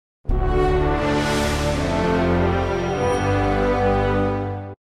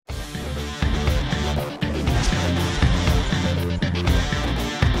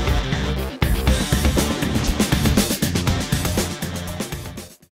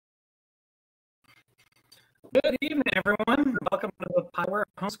Good evening, everyone. Welcome to the Power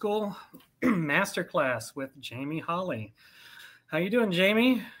Homeschool Masterclass with Jaime Holly. How you doing,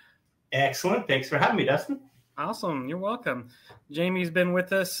 Jaime? Excellent. Thanks for having me, Dustin. Awesome. You're welcome. Jaime's been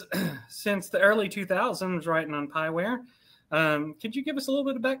with us since the early 2000s, writing on Pieware. Could you give us a little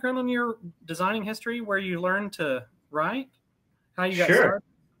bit of background on your designing history, where you learned to write, how you got started?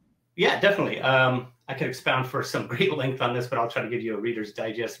 Yeah, definitely. I could expound for some great length on this, but I'll try to give you a Reader's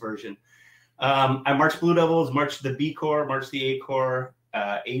Digest version. I marched Blue Devils, marched the B Corps, marched the A Corps,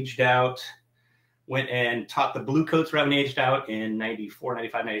 aged out, went and taught the Blue Coats rather than aged out in 94,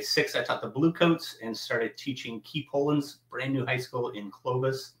 95, 96. I taught the Blue Coats and started teaching Key Poland's brand new high school in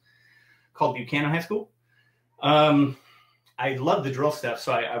Clovis called Buchanan High School. I loved the drill stuff,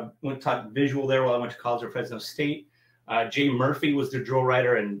 so I went and taught visual there while I went to college at Fresno State. Jay Murphy was the drill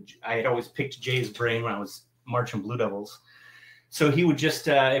writer, and I had always picked Jay's brain when I was marching Blue Devils. So he would just,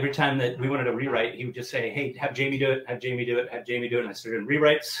 every time that we wanted to rewrite, he would just say, hey, have Jaime do it, have Jaime do it, have Jaime do it. And I started doing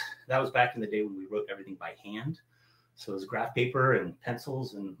rewrites. That was back in the day when we wrote everything by hand. So it was graph paper and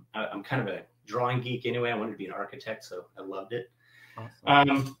pencils. And I'm kind of a drawing geek anyway. I wanted to be an architect, so I loved it.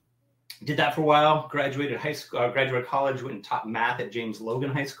 Awesome. Did that for a while, graduated high school, graduated college, went and taught math at James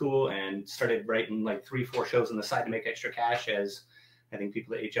Logan High School and started writing like 3-4 shows on the side to make extra cash, as I think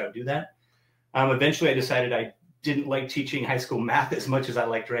people that age out do that. Eventually I decided I didn't like teaching high school math as much as I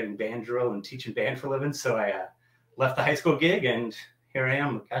liked writing band drill and teaching band for a living. So I left the high school gig, and here I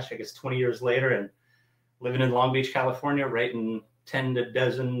am, gosh, I guess 20 years later, and living in Long Beach, California, writing 10 to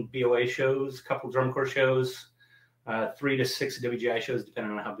dozen BOA shows, a couple drum corps shows, 3 to 6 WGI shows,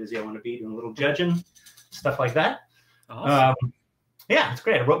 depending on how busy I want to be, doing a little judging, stuff like that. Awesome. Yeah, it's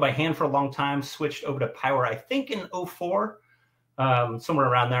great. I wrote by hand for a long time, switched over to Power, I think in 04, somewhere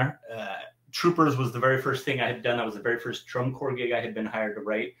around there. Troopers was the very first thing I had done. That was the very first drum corps gig I had been hired to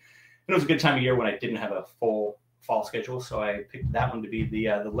write. And it was a good time of year when I didn't have a full fall schedule, so I picked that one to be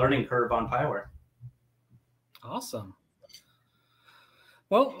the learning curve on Power. Awesome.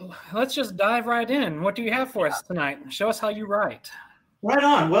 Well, let's just dive right in. What do you have for us tonight? Show us how you write. Right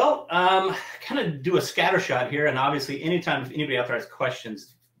on. Well, kind of do a scatter shot here, and obviously anytime if anybody out there has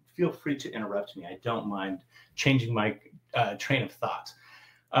questions, feel free to interrupt me. I don't mind changing my train of thought.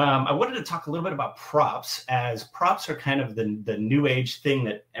 I wanted to talk a little bit about props, as props are kind of the new age thing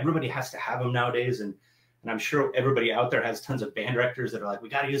that everybody has to have them nowadays. And I'm sure everybody out there has tons of band directors that are like, we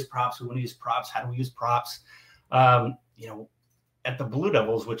got to use props. We want to use props. How do we use props? You know, at the Blue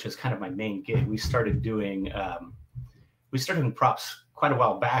Devils, which is kind of my main gig, we started doing props quite a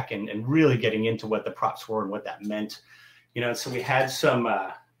while back and really getting into what the props were and what that meant. You know, so we had some,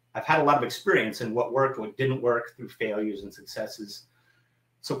 I've had a lot of experience in what worked, what didn't work through failures and successes.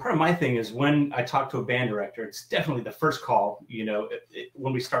 So part of my thing is when I talk to a band director, it's definitely the first call, you know,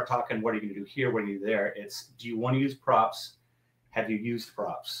 when we start talking, what are you going to do here? What are you there? It's, do you want to use props? Have you used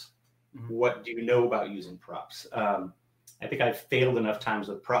props? Mm-hmm. What do you know about using props? I think I've failed enough times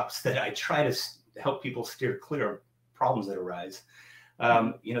with props that I try to help people steer clear of problems that arise.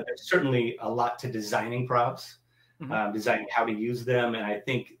 You know, there's certainly a lot to designing props, designing how to use them. And I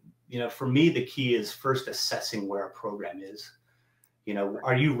think, you know, for me, the key is first assessing where a program is. You know,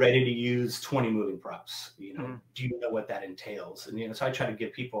 are you ready to use 20 moving props? You know, do you know what that entails? And, you know, so I try to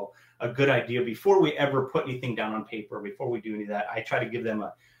give people a good idea before we ever put anything down on paper, before we do any of that. I try to give them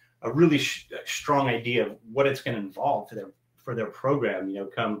a really strong idea of what it's going to involve for their program. You know,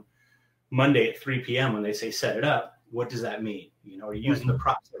 come Monday at 3 p.m. when they say set it up, what does that mean? You know, are you using the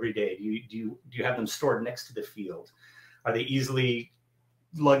props every day? Do you have them stored next to the field? Are they easily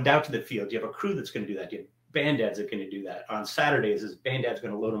lugged out to the field? Do you have a crew that's going to do that? Do you have band dads are going to do that? On Saturdays, is band dad's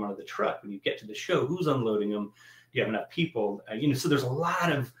going to load them onto the truck? When you get to the show, who's unloading them? Do you have enough people? You know, so there's a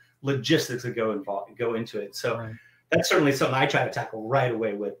lot of logistics that go into it. So that's certainly something I try to tackle right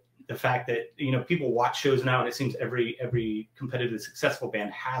away, with the fact that, you know, people watch shows now and it seems every competitively successful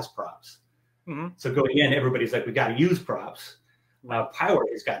band has props. So going in, everybody's like, we got to use props. Power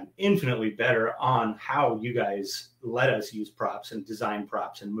has gotten infinitely better on how you guys let us use props and design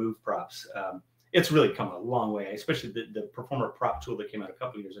props and move props. It's really come a long way, especially the Performer prop tool that came out a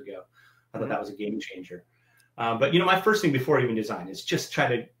couple of years ago. I thought that was a game changer. But, you know, my first thing before even design is just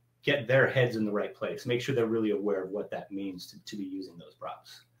try to get their heads in the right place, make sure they're really aware of what that means to be using those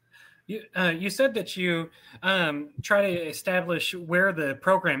props. You said that you try to establish where the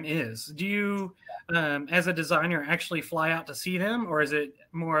program is. Do you, as a designer, actually fly out to see them, or is it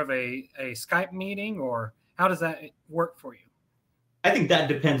more of a Skype meeting, or how does that work for you? I think that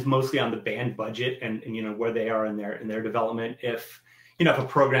depends mostly on the band budget and you know where they are in their development. If you know, if a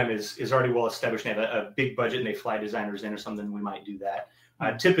program is already well established and they have a big budget and they fly designers in or something, we might do that.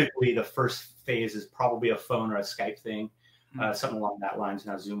 Typically, the first phase is probably a phone or a Skype thing, something along that lines.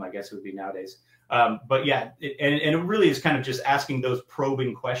 Now, Zoom, I guess it would be nowadays. But yeah, and it really is kind of just asking those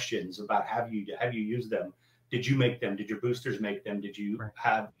probing questions about have you used them? Did you make them? Did your boosters make them? Did you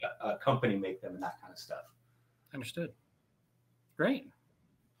have a company make them, and that kind of stuff? Understood. Great.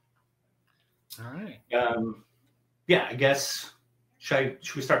 All right. Yeah, I guess should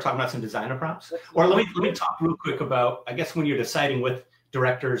we start talking about some designer props? Or let me talk real quick about, I guess, when you're deciding with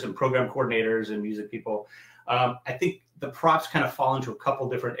directors and program coordinators and music people, I think the props kind of fall into a couple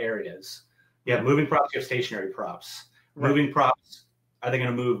different areas. You have moving props, you have stationary props. Moving props, are they going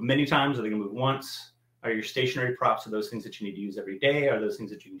to move many times? Are they going to move once? Are your stationary props, are those things that you need to use every day? Are those things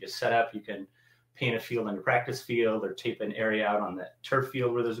that you can just set up? You can paint a field on your practice field or tape an area out on the turf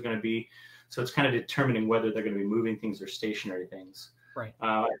field where those are going to be. So it's kind of determining whether they're going to be moving things or stationary things. Right.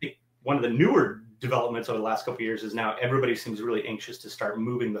 I think one of the newer developments over the last couple of years is now everybody seems really anxious to start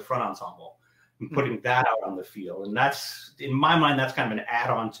moving the front ensemble and putting that out on the field. And that's, in my mind, that's kind of an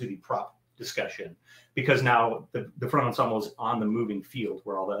add-on to the prop discussion, because now the front ensemble is on the moving field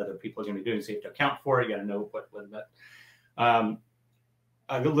where all the other people are going to be doing. So you have to account for it. You got to know what that.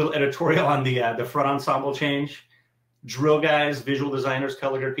 A little editorial on the front ensemble change. Drill guys, visual designers,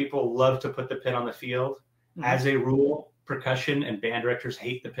 color guard people love to put the pit on the field. As a rule, percussion and band directors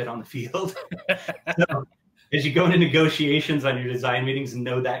hate the pit on the field. So as you go into negotiations on your design meetings,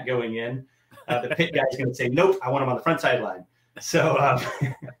 know that going in. The pit guy is going to say, nope, I want him on the front sideline. So,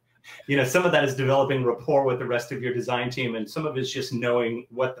 you know, some of that is developing rapport with the rest of your design team, and some of it is just knowing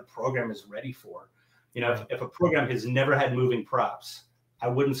what the program is ready for. You know, if a program has never had moving props, I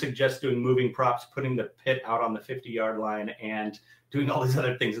wouldn't suggest doing moving props, putting the pit out on the 50-yard line and doing all these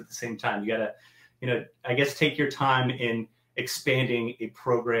other things at the same time. You got to, you know, I guess take your time in expanding a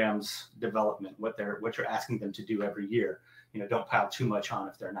program's development, what you're asking them to do every year. You know, don't pile too much on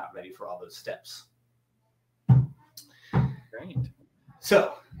if they're not ready for all those steps. Great.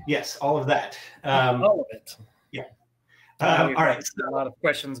 So, yes, all of that. All of it. Yeah. All right. So, a lot of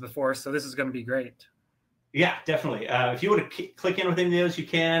questions before, so this is going to be great. Yeah, definitely. If you want to click in with any of those, you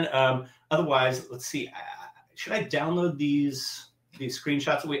can. Otherwise, let's see. Should I download these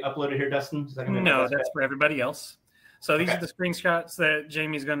screenshots that we uploaded here, Dustin? No, that's for everybody else. So these are the screenshots that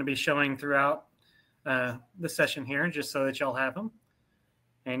Jamie's going to be showing throughout the session here, just so that y'all have them.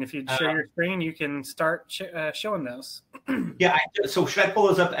 And if you share your screen, you can start showing those. Yeah. So should I pull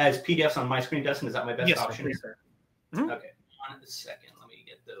those up as PDFs on my screen, Dustin? Is that my best option? Yes, sir. Okay. On a second. Let me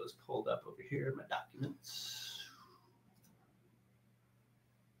get those pulled up over here in my documents.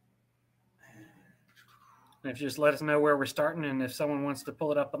 And if you just let us know where we're starting, and if someone wants to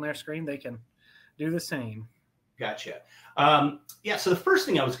pull it up on their screen, they can do the same. Gotcha. Yeah, so the first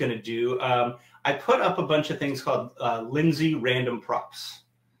thing I was going to do, I put up a bunch of things called Lindsay random props.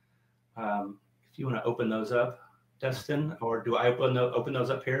 If you want to open those up, Dustin, or do I open those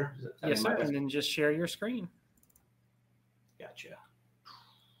up here? Yes, sir, and then just share your screen. Gotcha.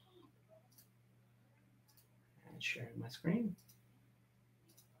 And sharing my screen.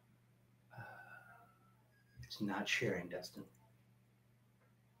 It's not sharing, Dustin.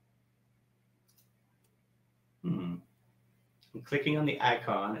 I'm clicking on the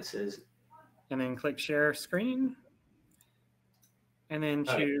icon. It says, and then click share screen, and then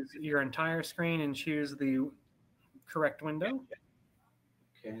choose your entire screen and choose the correct window.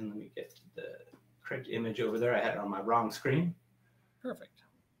 Okay, and let me get the correct image over there. I had it on my wrong screen. Perfect.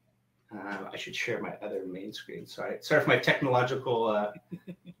 I should share my other main screen. Sorry for my technological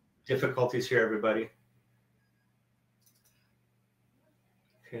difficulties here, everybody.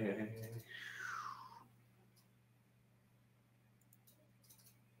 Okay.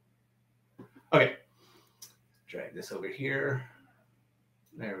 Okay, drag this over here.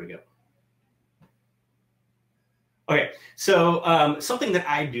 There we go. Okay, so something that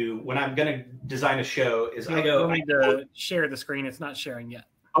I do when I'm going to design a show is I need to share the screen. It's not sharing yet.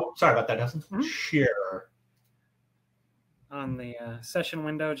 Oh, sorry about that, Dustin. Share. On the session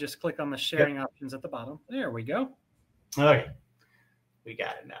window, just click on the sharing options at the bottom. There we go. Okay, we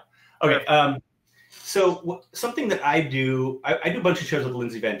got it now. Okay. So something that I do, I do a bunch of shows with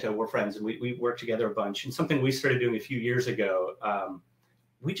Lindsay Vento. We're friends, and we work together a bunch. And something we started doing a few years ago,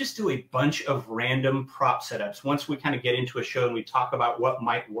 we just do a bunch of random prop setups. Once we kind of get into a show and we talk about what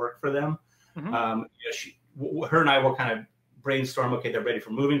might work for them, you know, her and I will kind of brainstorm, okay, they're ready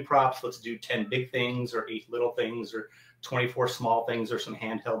for moving props. Let's do 10 big things or 8 little things or 24 small things or some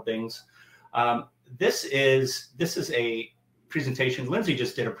handheld things. This is a presentation. Lindsay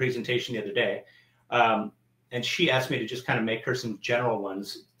just did a presentation the other day. and she asked me to just kind of make her some general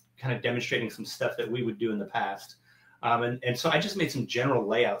ones, kind of demonstrating some stuff that we would do in the past. And so I just made some general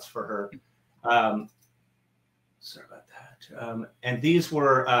layouts for her. Sorry about that. And these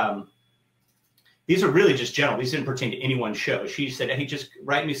are really just general. These didn't pertain to any one show. She said, hey, just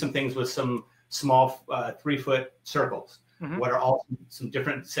write me some things with some small 3-foot circles. What are all some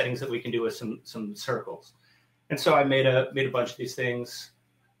different settings that we can do with some circles? And so I made a bunch of these things,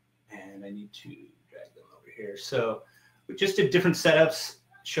 and I need to drag them over here. So we just did different setups,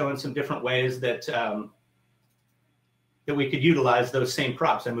 showing some different ways that that we could utilize those same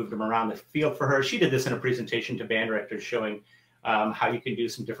props. I moved them around the field for her. She did this in a presentation to band directors, showing how you can do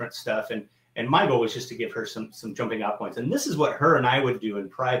some different stuff. And my goal was just to give her some jumping out points. And this is what her and I would do in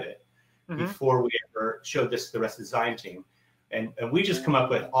private before we ever showed this to the rest of the design team. And we just come up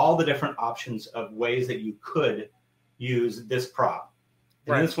with all the different options of ways that you could use this prop.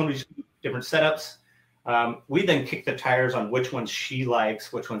 And this one, we just do different setups. We then kick the tires on which ones she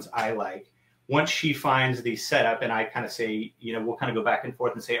likes, which ones I like. Once she finds the setup, and I kind of say, you know, we'll kind of go back and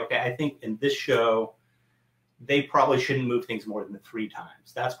forth and say, okay, I think in this show, they probably shouldn't move things more than 3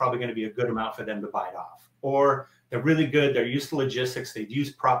 times. That's probably going to be a good amount for them to bite off. Or they're really good. They're used to logistics. They've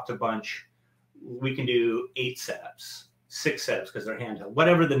used prop to bunch. We can do 8 setups, 6 setups because they're handheld.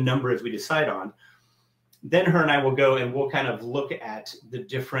 Whatever the number is we decide on. Then her and I will go and we'll kind of look at the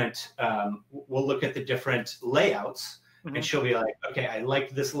different, layouts. And she'll be like, okay, I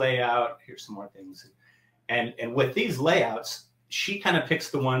like this layout. Here's some more things. And with these layouts, she kind of picks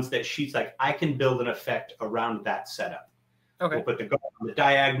the ones that she's like, I can build an effect around that setup. Okay. We'll put the guard on the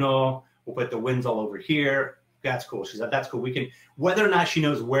diagonal. We'll put the winds all over here. That's cool. She's like, that's cool. We can, whether or not she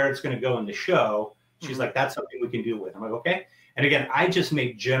knows where it's going to go in the show, she's like, that's something we can do with. I'm like, okay. And again, I just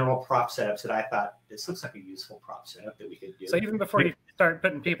made general prop setups that I thought, this looks like a useful prop setup that we could do. So even before you start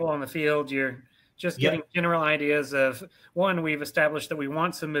putting people on the field, you're just getting general ideas of, one, we've established that we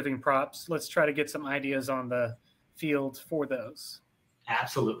want some moving props. Let's try to get some ideas on the field for those.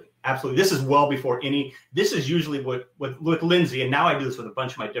 Absolutely. Absolutely. This is well before this is usually what with Lindsay, and now I do this with a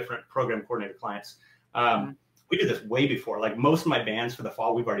bunch of my different program coordinator clients. We do this way before, like most of my bands for the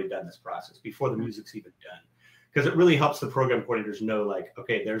fall, we've already done this process before the music's even done. Because it really helps the program coordinators know, like,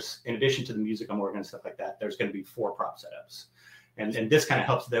 okay, there's, in addition to the music I'm working and stuff like that, there's going to be 4 prop setups. And this kind of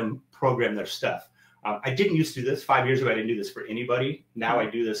helps them program their stuff. I didn't used to do this 5 years ago. I didn't do this for anybody. Now I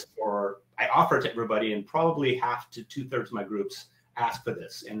do this I offer it to everybody, and probably half to 2/3 of my groups ask for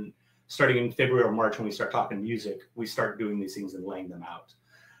this. And starting in February or March, when we start talking music, we start doing these things and laying them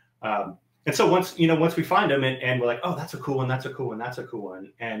out. And so once we find them and we're like, oh, that's a cool one, that's a cool one, that's a cool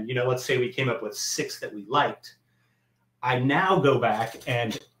one. And, let's say we came up with 6 that we liked. I now go back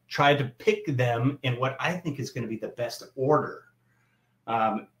and try to pick them in what I think is going to be the best order.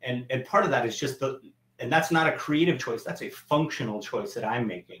 And part of that is just and that's not a creative choice. That's a functional choice that I'm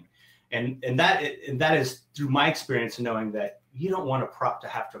making. And that is through my experience knowing that you don't want a prop to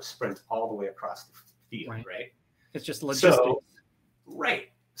have to sprint all the way across the field, right? It's just logistics.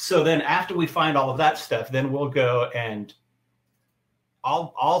 So then after we find all of that stuff, then we'll go and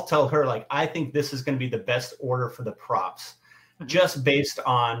I'll tell her, like, I think this is going to be the best order for the props, just based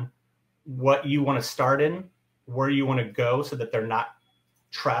on what you want to start in, where you want to go, so that they're not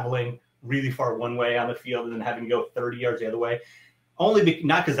traveling really far one way on the field and then having to go 30 yards the other way.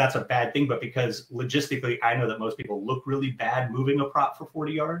 Not because that's a bad thing, but because logistically, I know that most people look really bad moving a prop for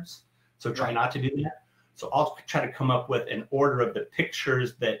 40 yards. So try not to do that. So I'll try to come up with an order of the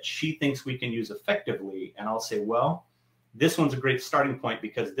pictures that she thinks we can use effectively. And I'll say, well, this one's a great starting point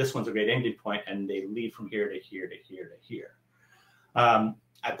because this one's a great ending point, and they lead from here to here to here to here.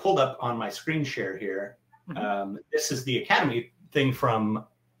 I pulled up on my screen share here. This is the Academy thing from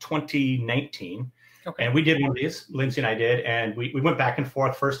 2019. Okay. And we did one of these, Lindsay and I did, and we went back and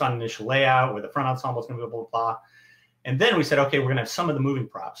forth first on initial layout where the front ensemble is going to be blah, blah, blah. And then we said, okay, we're going to have some of the moving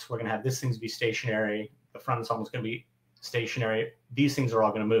props. We're going to have this things be stationary. The front ensemble is going to be stationary. These things are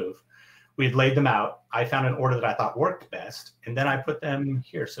all going to move. We had laid them out. I found an order that I thought worked best, and then I put them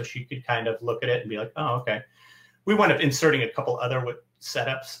here so she could kind of look at it and be like, oh, okay. We wound up inserting a couple other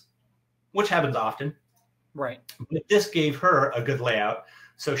setups, which happens often. Right. But this gave her a good layout.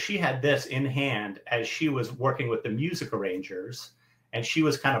 So she had this in hand as she was working with the music arrangers, and she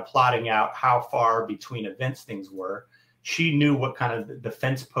was kind of plotting out how far between events things were. She knew what kind of the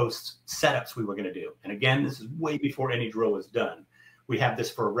fence post setups we were going to do. And again, this is way before any drill was done. We have this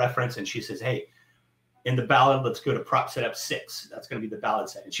for reference, and she says, hey, in the ballad, let's go to prop setup 6. That's going to be the ballad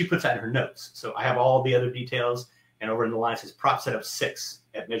set. And she puts that in her notes. So I have all the other details, and over in the line it says prop setup 6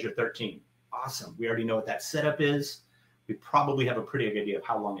 at measure 13. Awesome. We already know what that setup is. We probably have a pretty good idea of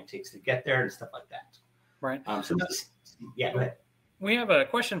how long it takes to get there and stuff like that. Right. So yeah, go ahead. We have a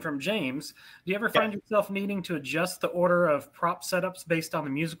question from James. Do you ever find yourself needing to adjust the order of prop setups based on the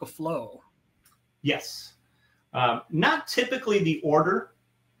musical flow? Yes. Not typically the order,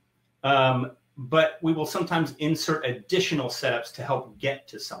 but we will sometimes insert additional setups to help get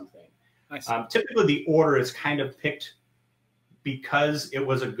to something. Typically the order is kind of picked because it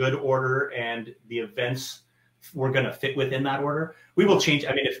was a good order and the events were going to fit within that order. We will change.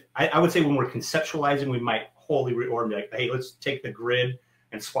 I mean, if I would say when we're conceptualizing, we might wholly reorder, like, hey, let's take the grid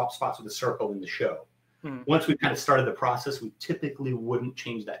and swap spots with the circle in the show. Once we kind of started the process, we typically wouldn't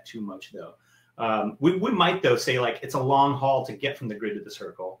change that too much, though. We might, though, say, like, it's a long haul to get from the grid to the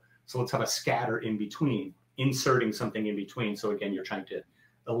circle, so let's have a scatter in between, inserting something in between. So again, you're trying to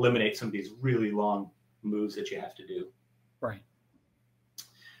eliminate some of these really long moves that you have to do. Right.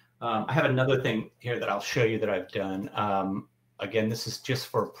 I have another thing here that I'll show you that I've done. Again, this is just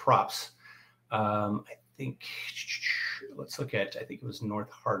for props. I think, let's look at, I think it was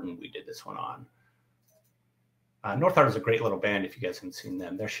North Hardin we did this one on. North Hardin is a great little band if you guys haven't seen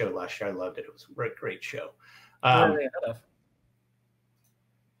them. Their show last year, I loved it. It was a great show. Okay,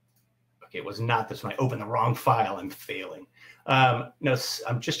 it was not this one. I opened the wrong file. I'm failing. No,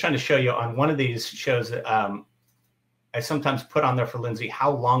 I'm just trying to show you on one of these shows that I sometimes put on there for Lindsay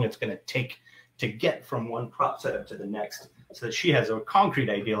how long it's going to take to get from one prop setup to the next, so that she has a concrete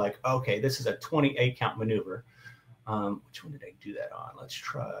idea like, okay, this is a 28 count maneuver. Which one did I do that on? Let's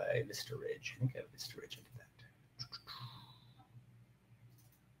try Mr. Ridge. I think I have Mr. Ridge. I did that.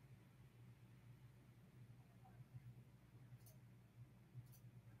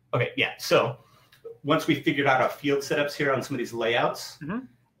 Okay, yeah. So once we figured out our field setups here on some of these layouts,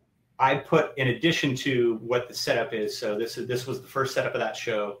 I put, in addition to what the setup is, so this was the first setup of that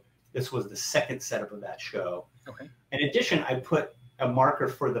show. This was the second setup of that show. Okay. In addition, I put a marker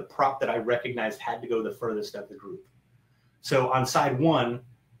for the prop that I recognized had to go the furthest of the group. So on side one,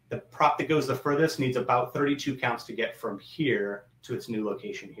 the prop that goes the furthest needs about 32 counts to get from here to its new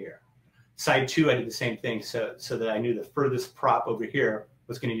location here. Side two, I did the same thing, so that I knew the furthest prop over here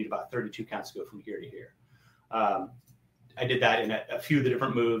was going to need about 32 counts to go from here to here. I did that in a few of the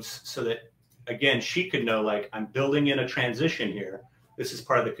different moves so that, again, she could know, like, I'm building in a transition here. This is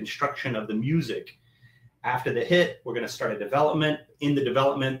part of the construction of the music. After the hit, we're going to start a development. In the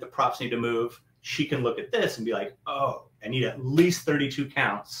development, the props need to move. She can look at this and be like, oh, I need at least 32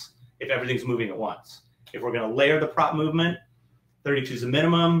 counts if everything's moving at once. If we're going to layer the prop movement, 32 is the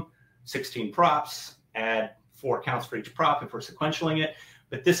minimum, 16 props, add 4 counts for each prop if we're sequentialing it.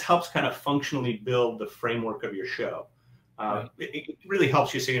 But this helps kind of functionally build the framework of your show. It really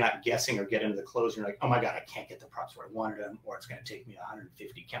helps you so you're not guessing or get into the close and you're like, oh my God, I can't get the props where I wanted them, or it's going to take me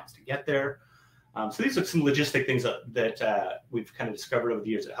 150 counts to get there. So these are some logistic things that we've kind of discovered over the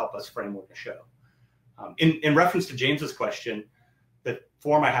years that help us framework a show. In reference to James's question, the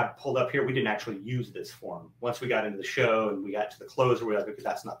form I have pulled up here, we didn't actually use this form. Once we got into the show and we got to the closer, we were like, because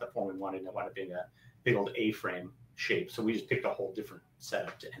that's not the form we wanted. I wanted being a big old A-frame shape. So we just picked a whole different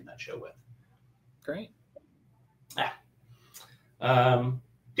setup to end that show with. Great.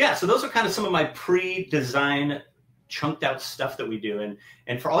 Yeah, so those are kind of some of my pre-design chunked out stuff that we do.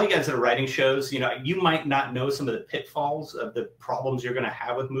 And for all you guys that are writing shows, you know, you might not know some of the pitfalls of the problems you're going to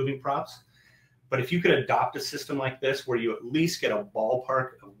have with moving props. But if you could adopt a system like this where you at least get a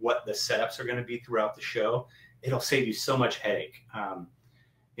ballpark of what the setups are going to be throughout the show, it'll save you so much headache.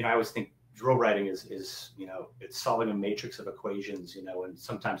 You know, I always think drill writing is, you know, it's solving a matrix of equations, you know, and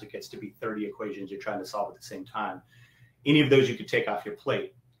sometimes it gets to be 30 equations you're trying to solve at the same time. Any of those you could take off your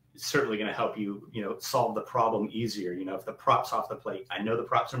plate. It's certainly going to help you, you know, solve the problem easier. You know, if the prop's off the plate, I know the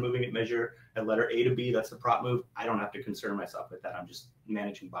props are moving at measure at letter A to B. That's the prop move. I don't have to concern myself with that. I'm just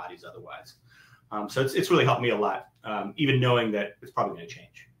managing bodies otherwise. So it's really helped me a lot, even knowing that it's probably going to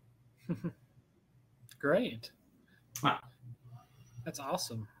change. Great. Wow. That's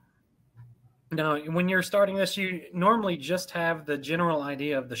awesome. Now, when you're starting this, you normally just have the general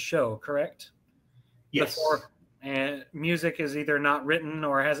idea of the show, correct? Yes. And music is either not written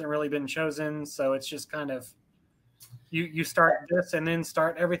or hasn't really been chosen, so it's just kind of you start this and then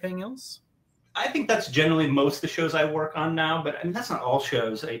start everything else. I think that's generally most of the shows I work on now, but I mean that's not all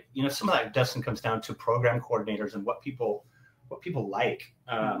shows. You know, some of that Dustin comes down to program coordinators and what people like.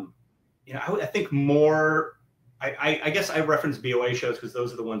 You know, I think more. I guess I reference BOA shows because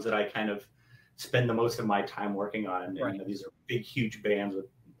those are the ones that I kind of spend the most of my time working on. And right. You know, these are big, huge bands with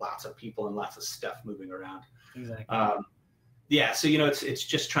lots of people and lots of stuff moving around. Exactly. Yeah, so you know, it's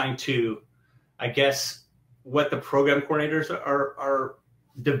just trying to, I guess, what the program coordinators are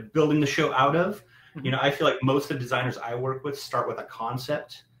building the show out of. Mm-hmm. You know, I feel like most of the designers I work with start with a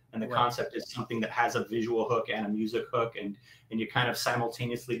concept, And the Right. concept is something that has a visual hook and a music hook, and you kind of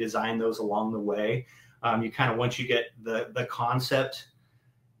simultaneously design those along the way. You kind of, once you get the concept,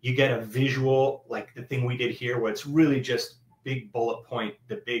 you get a visual, like the thing we did here, where it's really just big bullet point,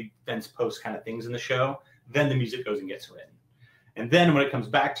 the big fence post kind of things in the show. Then the music goes and gets written. And then when it comes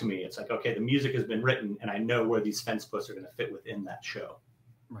back to me, it's like, okay, the music has been written and I know where these fence posts are going to fit within that show.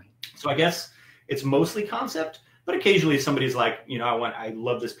 Right. So I guess it's mostly concept, but occasionally somebody's like, you know, I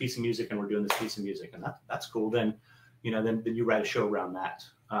love this piece of music and we're doing this piece of music, and that's cool. Then, you know, then you write a show around that.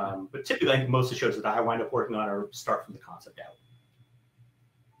 But typically I think most of the shows that I wind up working on are start from the concept out.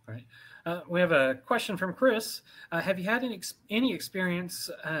 Right. We have a question from Chris. Have you had any experience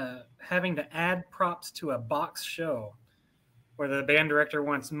having to add props to a box show where the band director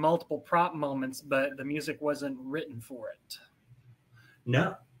wants multiple prop moments, but the music wasn't written for it?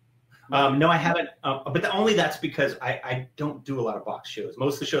 No. No, I haven't. But only that's because I don't do a lot of box shows.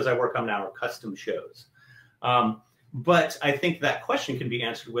 Most of the shows I work on now are custom shows. But I think that question can be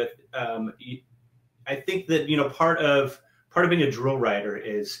answered with, I think that, you know, part of being a drill writer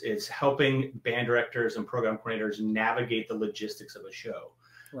is helping band directors and program coordinators navigate the logistics of a show.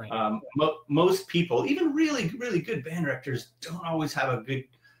 Right. Most people, even really, really good band directors, don't always have a good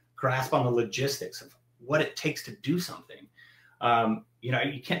grasp on the logistics of what it takes to do something. You know,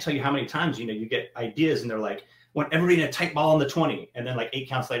 you can't tell you how many times, you know, you get ideas and they're like, want everybody in a tight ball on the 20. And then like 8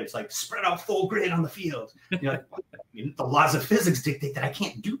 counts later, it's like spread out full grid on the field. You know, like, the laws of physics dictate that I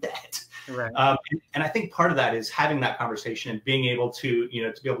can't do that. Right. And I think part of that is having that conversation and being able to, you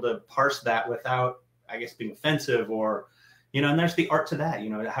know, to be able to parse that without, I guess, being offensive or, you know, and there's the art to that,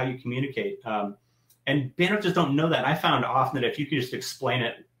 you know, how you communicate. And band directors don't know that. And I found often that if you could just explain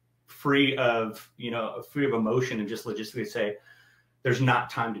it free of, you know, free of emotion and just logistically say, there's not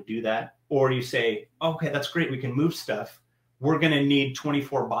time to do that. Or you say, okay, that's great, we can move stuff. We're going to need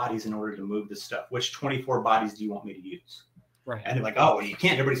 24 bodies in order to move this stuff. Which 24 bodies do you want me to use? Right. And they're like, oh, well, you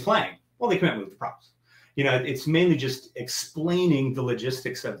can't, everybody's playing. Well, they can't move the props. You know, it's mainly just explaining the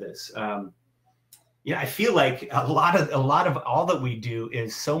logistics of this. Yeah, I feel like a lot of all that we do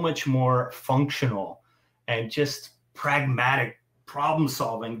is so much more functional and just pragmatic problem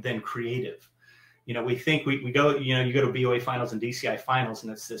solving than creative. You know, we think we go, you know, you go to BOA finals and DCI finals,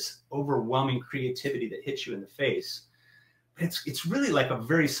 and it's this overwhelming creativity that hits you in the face. But it's really like a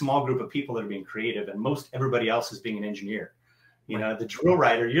very small group of people that are being creative, and most everybody else is being an engineer. You know, the drill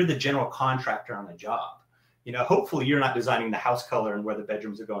writer, you're the general contractor on the job. You know, hopefully you're not designing the house color and where the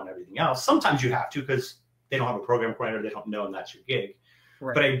bedrooms are going and everything else. Sometimes you have to because they don't have a program coordinator, they don't know, and that's your gig.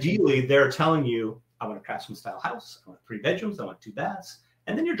 Right. But ideally, they're telling you, I want a craftsman style house, I want 3 bedrooms, I want 2 baths.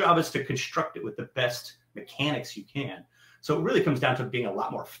 And then your job is to construct it with the best mechanics you can. So it really comes down to being a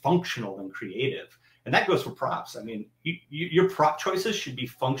lot more functional than creative. And that goes for props. I mean, your prop choices should be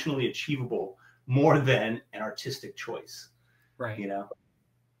functionally achievable more than an artistic choice. Right. You know,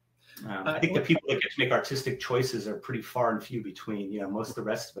 I think the people that get to make artistic choices are pretty far and few between. You know, most of the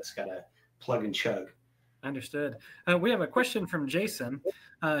rest of us got to plug and chug. Understood. We have a question from Jason.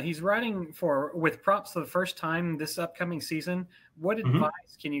 He's writing with props for the first time this upcoming season. What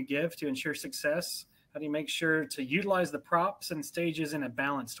advice can you give to ensure success? How do you make sure to utilize the props and stages in a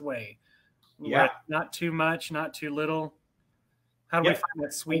balanced way? Yeah. Not too much, not too little. How do we find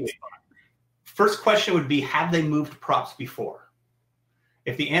that sweet spot? First question would be, have they moved props before?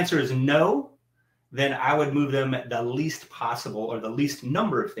 If the answer is no, then I would move them at the least possible or the least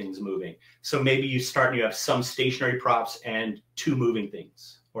number of things moving. So maybe you start and you have some stationary props and 2 moving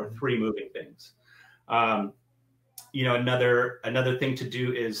things or 3 moving things. You know, another thing to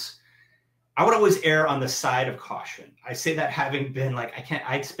do is I would always err on the side of caution. I say that having been like,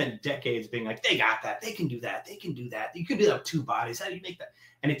 I spent decades being like, they got that, they can do that, they can do that. You can do that with 2 bodies. How do you make that?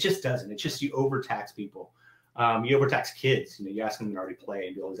 And it just doesn't. It's just you overtax people. You overtax kids. You know, you ask them to already play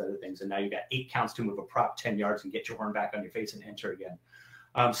and do all these other things, and now you got 8 counts to move a prop 10 yards and get your horn back on your face and enter again.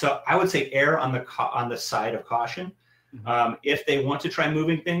 So I would say err on the side of caution. If they want to try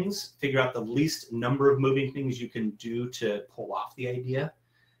moving things, figure out the least number of moving things you can do to pull off the idea,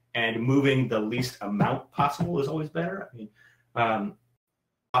 and moving the least amount possible is always better. I mean,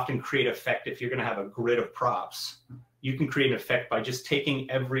 often create effect if you're going to have a grid of props. You can create an effect by just taking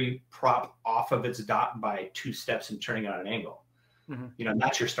every prop off of its dot by 2 steps and turning it on an angle. You know, and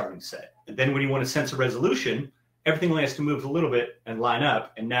that's your starting set. And then when you want to sense a resolution, everything only has to move a little bit and line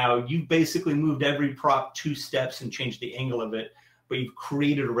up. And now you've basically moved every prop 2 steps and changed the angle of it, but you've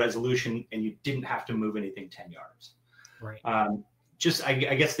created a resolution and you didn't have to move anything 10 yards. Right.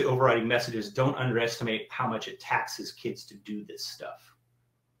 I guess the overriding message is don't underestimate how much it taxes kids to do this stuff.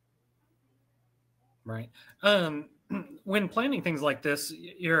 Right. when planning things like this,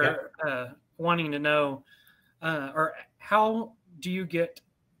 Yeah. you're wanting to know, or how do you get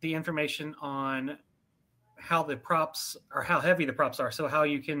the information on how the props or how heavy the props are, so how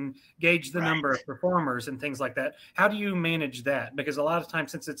you can gauge the number Right. of performers and things like that? How do you manage that? Because a lot of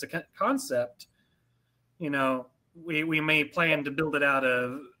times, since it's a concept, we may plan to build it out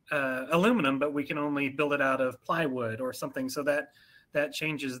of aluminum, but we can only build it out of plywood or something, so that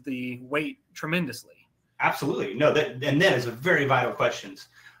changes the weight tremendously. Absolutely. No, that is a very vital questions.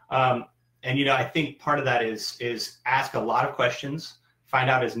 Um, and I think part of that is ask a lot of questions, find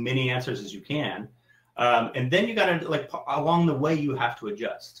out as many answers as you can. And then you got to, like, along the way, you have to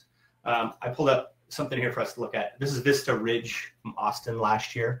adjust. I pulled up something here for us to look at. This is Vista Ridge from Austin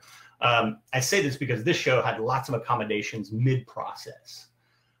last year. I say this because this show had lots of accommodations mid-process.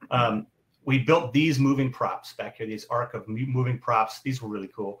 We built these moving props back here, these arc of moving props. These were really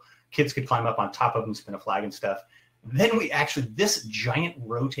cool. Kids could climb up on top of them, spin a flag and stuff. Then we actually, this giant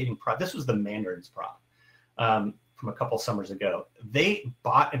rotating prop, this was the Mandarin's prop from a couple summers ago. They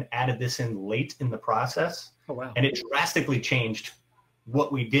bought and added this in late in the process. Oh, wow. And it drastically changed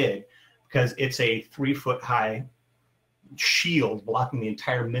what we did, because it's a 3-foot high shield blocking the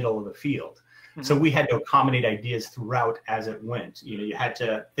entire middle of the field. Mm-hmm. So we had to accommodate ideas throughout as it went. You had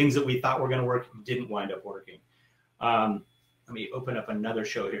to, things that we thought were going to work didn't wind up working. Let me open up another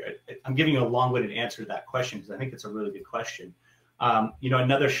show here. I'm giving you a long-winded answer to that question because I think it's a really good question.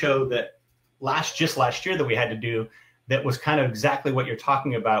 Another show that just last year that we had to do that was kind of exactly what you're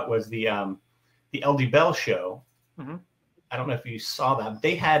talking about was the LD Bell show. Mm-hmm. I don't know if you saw that.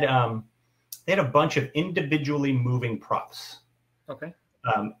 They had a bunch of individually moving props. Okay.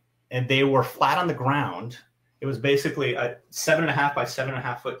 And they were flat on the ground. It was basically a 7.5 by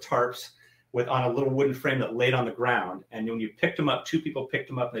 7.5 foot tarps on a little wooden frame that laid on the ground. And when you picked them up, 2 people picked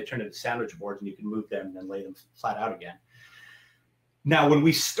them up and they turned into sandwich boards, and you could move them and then lay them flat out again. Now, when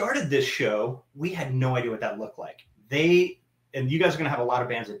we started this show, we had no idea what that looked like. And you guys are going to have a lot of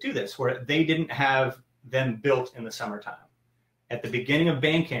bands that do this, where they didn't have them built in the summertime. At the beginning of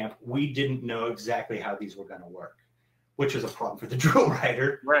band camp, we didn't know exactly how these were going to work, which was a problem for the drill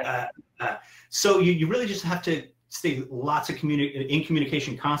writer. Right. So you really just have to stay in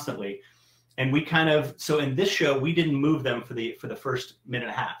communication constantly. And we so in this show, we didn't move them for the first minute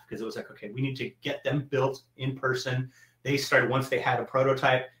and a half, because it was like, okay, we need to get them built in person. They started, once they had a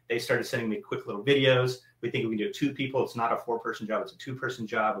prototype, they started sending me quick little videos. We think we can do it 2 people. It's not a 4-person job. It's a 2-person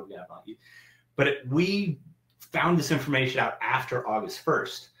job. We found this information out after August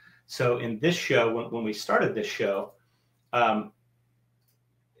 1st. So in this show, when we started this show, in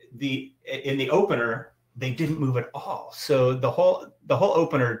the opener, they didn't move at all. So the whole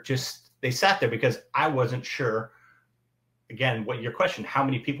opener they sat there, because I wasn't sure, again, what your question, how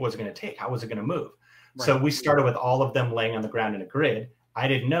many people was it going to take? How was it going to move? Right. So we started with all of them laying on the ground in a grid. I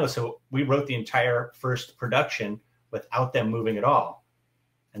didn't know. So we wrote the entire first production without them moving at all.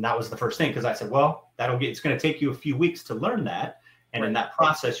 And that was the first thing, because I said, well, it's going to take you a few weeks to learn that. And in that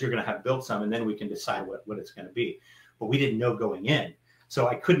process, you're going to have built some, and then we can decide what it's going to be. But we didn't know going in. So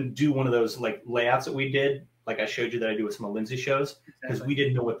I couldn't do one of those like layouts that we did, like I showed you that I do with some of Lindsay shows, because we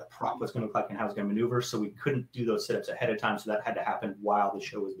didn't know what the prop was going to look like and how it was going to maneuver. So we couldn't do those setups ahead of time. So that had to happen while the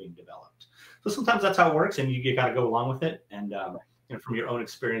show was being developed. So sometimes that's how it works, and you got to go along with it. And from your own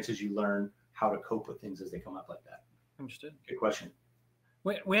experiences, you learn how to cope with things as they come up like that. Understood. Good question.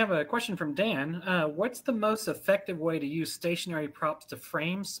 We have a question from Dan. What's the most effective way to use stationary props to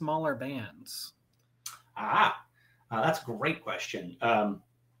frame smaller bands? That's a great question.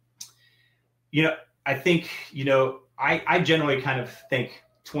 I think, I generally kind of think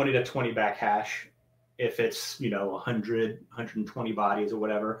 20 to 20 back hash if it's, 100, 120 bodies or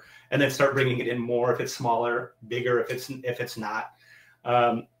whatever, and then start bringing it in more if it's smaller, bigger if it's not.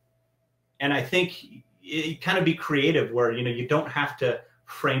 And I think you kind of be creative where, you don't have to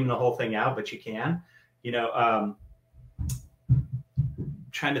frame the whole thing out, but you can,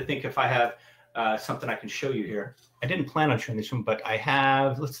 trying to think if I have something I can show you here. I didn't plan on showing this one, but I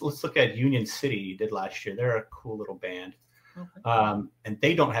have. Let's look at Union City. You did last year. They're a cool little band, and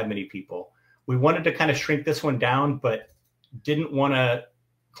they don't have many people. We wanted to kind of shrink this one down, but didn't want to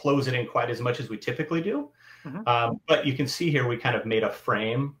close it in quite as much as we typically do. Mm-hmm. But you can see here we kind of made a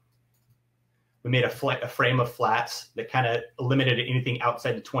frame. We made a frame of flats that kind of eliminated anything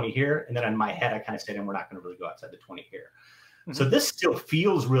outside the 20 here, and then on my head I kind of said, and we're not going to really go outside the 20 here. Mm-hmm. So this still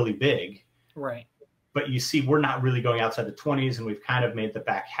feels really big, right? But you see, we're not really going outside the 20s, and we've kind of made the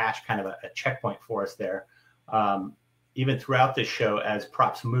back hash kind of a checkpoint for us there. Even throughout this show, as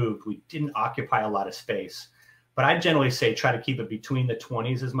props moved, we didn't occupy a lot of space. But I generally say try to keep it between the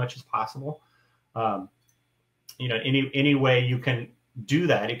 20s as much as possible. you know, any way you can do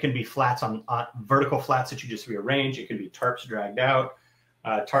that. It can be flats on vertical flats that you just rearrange. It can be tarps dragged out.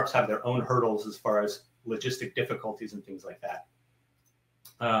 Tarps have their own hurdles as far as logistic difficulties and things like that.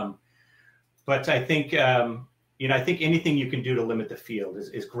 But I think, you know, I think anything you can do to limit the field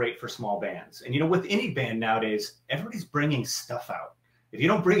is great for small bands. And, you know, with any band nowadays, everybody's bringing stuff out. If you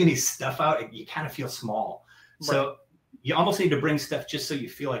don't bring any stuff out, you kind of feel small. Right. So you almost need to bring stuff just so you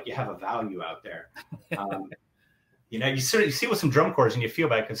feel like you have a value out there. You know, you see with some drum corps and you feel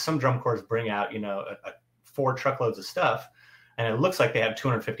bad because some drum corps bring out, you know, 4 truckloads of stuff. And it looks like they have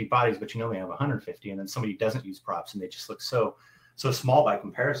 250 bodies, but you know they have 150. And then somebody doesn't use props and they just look so small by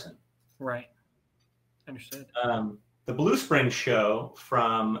comparison. Right. Understood. The Blue Spring show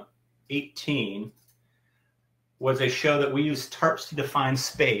from 18 was a show that we used tarps to define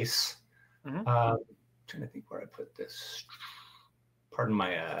space. Mm-hmm. Trying to think where I put this. Pardon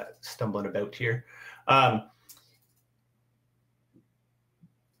my stumbling about here.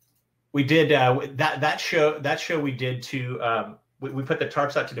 We did that show we did to we put the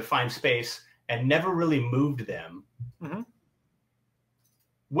tarps out to define space and never really moved them. Mm-hmm.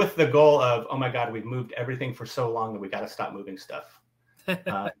 With the goal of, oh my God, we've moved everything for so long that we got to stop moving stuff.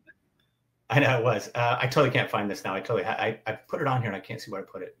 I know it was. I totally can't find this now. I put it on here and I can't see where I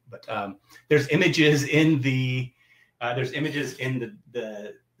put it. But there's images in the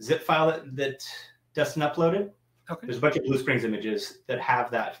zip file that Dustin uploaded. Okay. There's a bunch of Blue Springs images that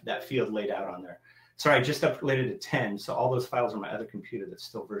have that field laid out on there. Sorry, I just uploaded to 10, so all those files are on my other computer that's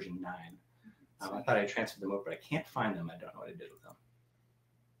still version 9. I thought I transferred them over, but I can't find them. I don't know what I did with them.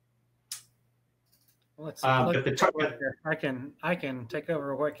 Let's but I can take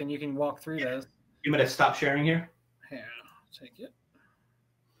over. You can walk through those. You want to stop sharing here? Yeah, take it.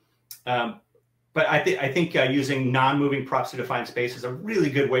 But I think using non-moving props to define space is a really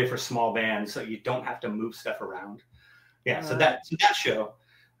good way for small bands, so you don't have to move stuff around. Yeah. So that show,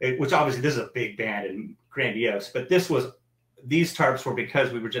 which obviously this is a big band and grandiose, but these tarps were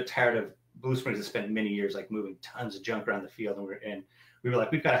because we were just tired of Blue Springs has spent many years like moving tons of junk around the field, and we were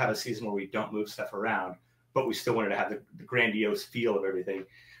like, we've got to have a season where we don't move stuff around, but we still wanted to have the grandiose feel of everything.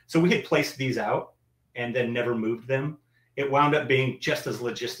 So we had placed these out and then never moved them. It wound up being just as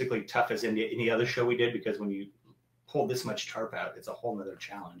logistically tough as any other show we did, because when you pull this much tarp out, it's a whole nother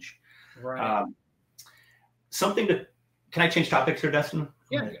challenge. Right. Can I change topics here, Dustin?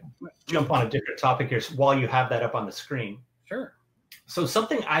 Yeah. Jump on a different topic here while you have that up on the screen. Sure. So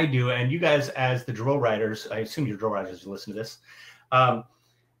something I do, and you guys as the drill writers, I assume you're drill writers who listen to this,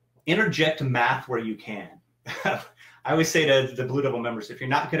 interject math where you can. I always say to the Blue Devil members, if you're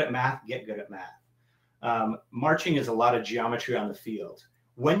not good at math, get good at math. Marching is a lot of geometry on the field.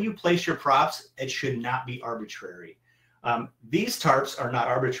 When you place your props, it should not be arbitrary. These tarps are not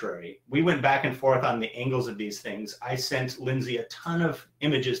arbitrary. We went back and forth on the angles of these things. I sent Lindsay a ton of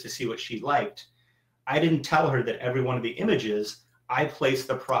images to see what she liked. I didn't tell her that every one of the images, I placed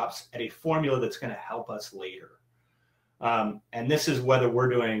the props at a formula that's going to help us later. And this is whether we're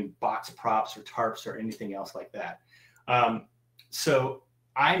doing box props or tarps or anything else like that. So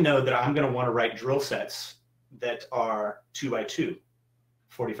I know that I'm going to want to write drill sets that are 2x2,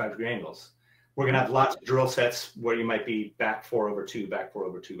 45-degree angles. We're going to have lots of drill sets where you might be back 4/2, back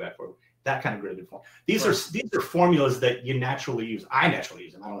 4/2, back 4, that kind of gridded form. These are formulas that you naturally use. I naturally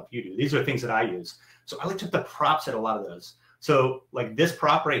use them. I don't know if you do. These are things that I use. So I looked at the props at a lot of those. So like this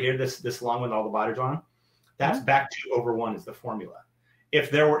prop right here, this long one with all the bodies on, that's back 2/1 is the formula.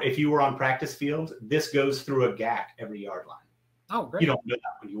 If you were on practice field, this goes through a GAC every yard line. Oh, great. You don't know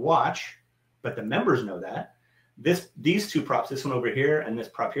that when you watch, but the members know that. These two props, this one over here and this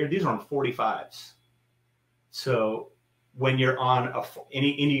prop here, these are on 45s. So when you're on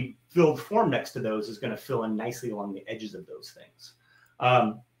any filled form next to those is going to fill in nicely along the edges of those things.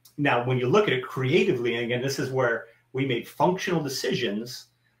 Now, when you look at it creatively, and again, this is where we made functional decisions,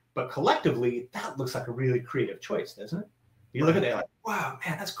 but collectively, that looks like a really creative choice, doesn't it? You look at it like, wow,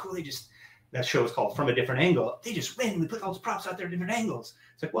 man, that's cool. That show is called From a Different Angle. They just randomly put all those props out there at different angles.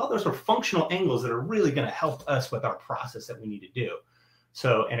 It's like, well, those are functional angles that are really going to help us with our process that we need to do.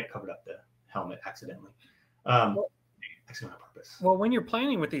 So, and it covered up the helmet accidentally. Accidentally on purpose. Well, when you're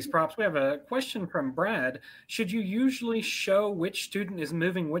planning with these props, we have a question from Brad. Should you usually show which student is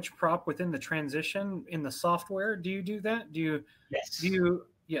moving which prop within the transition in the software? Do you do that? Yes, you do.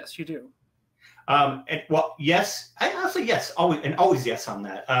 Yes. I'll say yes, always yes on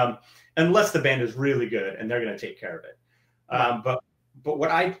that. Unless the band is really good and they're going to take care of it. But what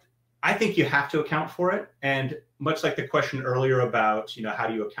I think you have to account for it. And much like the question earlier about, how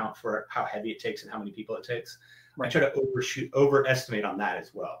do you account for how heavy it takes and how many people it takes? Right. I try to overestimate on that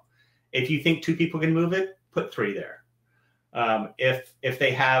as well. If you think 2 people can move it, put 3 there. If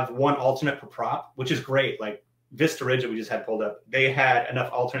they have 1 alternate per prop, which is great, like Vista Ridge that we just had pulled up, they had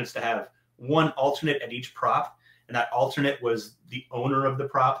enough alternates to have 1 alternate at each prop, and that alternate was the owner of the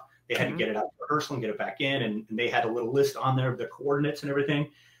prop. They had to get it out of rehearsal and get it back in, and they had a little list on there of the coordinates and everything.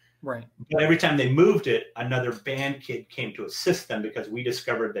 Right. But every time they moved it, another band kid came to assist them because we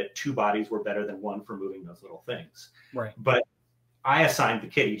discovered that 2 bodies were better than 1 for moving those little things. Right. But I assigned the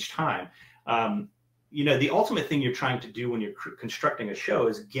kid each time. You know, the ultimate thing you're trying to do when you're constructing a show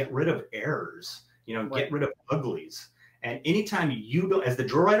is get rid of errors, you know, get rid of uglies. And anytime you don't, as the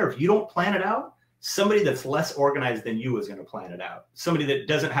drill writer, if you don't plan it out, somebody that's less organized than you is going to plan it out. Somebody that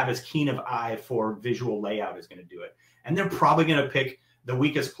doesn't have as keen of eye for visual layout is going to do it. And they're probably going to pick the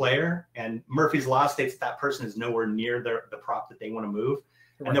weakest player. And Murphy's Law states that person is nowhere near the prop that they want to move.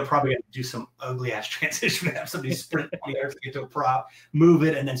 Right. And they're probably going to do some ugly ass transition, have somebody sprint 20 yards to get to a prop, move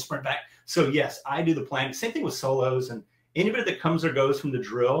it, and then sprint back. So yes, I do the planning. Same thing with solos, and anybody that comes or goes from the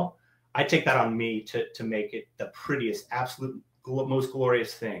drill, I take that on me to make it the prettiest, absolute most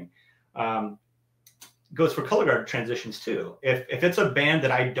glorious thing. Goes for color guard transitions too. If it's a band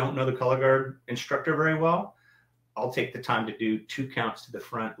that I don't know the color guard instructor very well, I'll take the time to do 2 counts to the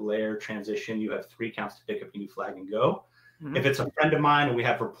front, layer, transition. You have 3 counts to pick up your new flag and go. If it's a friend of mine and we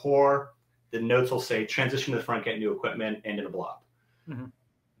have rapport, the notes will say transition to the front, get new equipment, end in a blob.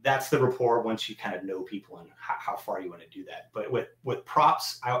 That's the rapport once you kind of know people and how far you want to do that. But with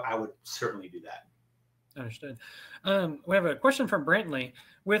props, I would certainly do that. Understood. We have a question from Brantley.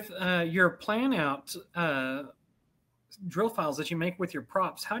 With your plan out drill files that you make with your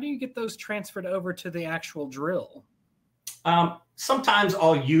props, how do you get those transferred over to the actual drill? Sometimes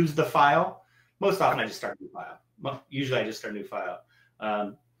I'll use the file. Most often I just start a new file. Well, usually I just start a new file.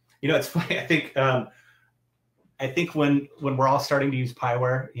 You know, it's funny. I think when we're all starting to use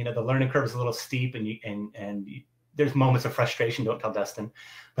Pieware, you know, the learning curve is a little steep, and there's moments of frustration. Don't tell Dustin,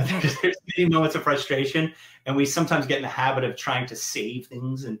 but there's many moments of frustration, and we sometimes get in the habit of trying to save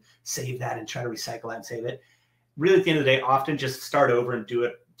things and save that and try to recycle that and save it. Really, at the end of the day, often just start over and do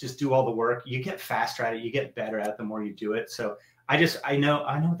it. Just do all the work. You get faster at it. You get better at it the more you do it. So I know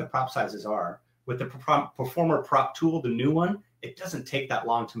what the prop sizes are. With the Performer prop tool, the new one, it doesn't take that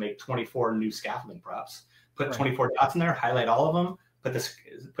long to make 24 new scaffolding props. Put 24 dots in there, highlight all of them, put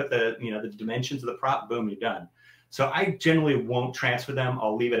the you know, the dimensions of the prop, boom, you're done. So I generally won't transfer them.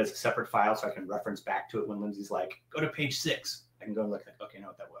 I'll leave it as a separate file so I can reference back to it when Lindsay's like, go to page 6. I can go and look at, okay, I know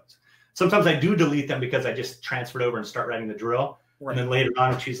what that was. Sometimes I do delete them because I just transferred over and start writing the drill. Right. And then later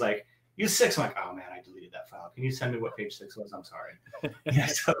on, she's like, use 6. I'm like, oh man, I deleted that file. Can you send me what page 6 was? I'm sorry. Yeah,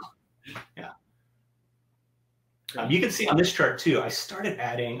 so yeah. You can see on this chart too, I started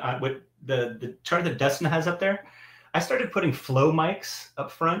adding with the chart that Dustin has up there. I started putting flow mics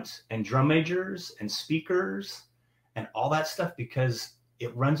up front and drum majors and speakers and all that stuff because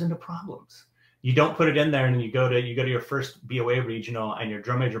it runs into problems. You don't put it in there and you go to your first BOA regional and your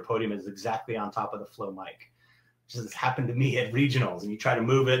drum major podium is exactly on top of the flow mic. Which has happened to me at regionals, and you try to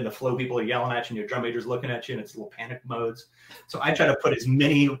move it and the flow people are yelling at you and your drum major's looking at you and it's little panic modes. So I try to put as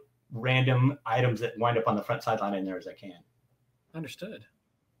many random items that wind up on the front sideline in there as I can. Understood.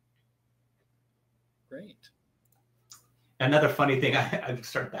 Great. Another funny thing, I've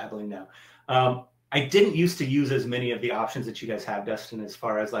started babbling now. I didn't used to use as many of the options that you guys have, Dustin, as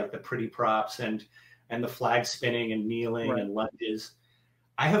far as like the pretty props and the flag spinning and kneeling and lunges.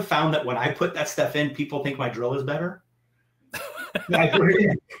 I have found that when I put that stuff in, people think my drill is better. Like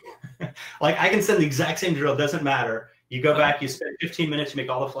I can send the exact same drill, doesn't matter. You go back, you spend 15 minutes, you make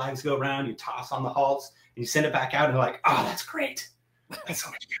all the flags go around, you toss on the halts, and you send it back out, and they're like, oh, that's great. That's so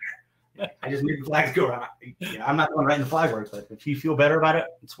much better. I just made the flags go around. You know, I'm not the one writing the flag work, but if you feel better about it,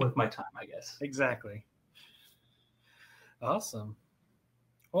 it's worth my time, I guess. Exactly. Awesome.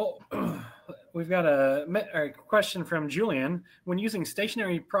 Well, we've got a question from Julian. When using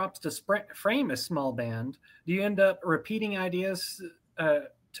stationary props to frame a small band, do you end up repeating ideas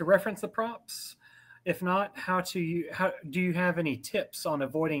to reference the props? If not, how do you have any tips on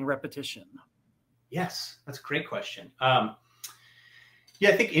avoiding repetition? Yes, that's a great question. Yeah,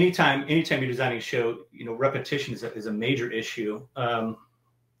 I think anytime you're designing a show, you know, repetition is a major issue.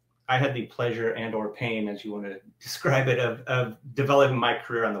 I had the pleasure and or pain, as you want to describe it, of developing my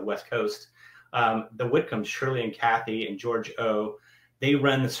career on the West Coast. The Whitcombs, Shirley and Kathy and George O, they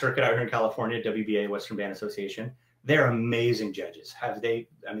run the circuit out here in California, WBA, Western Band Association. They're amazing judges. They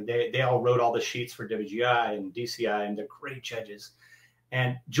all wrote all the sheets for WGI and DCI, and they're great judges.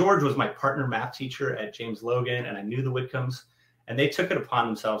 And George was my partner math teacher at James Logan, and I knew the Whitcombs, and they took it upon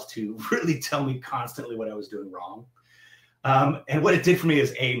themselves to really tell me constantly what I was doing wrong. And what it did for me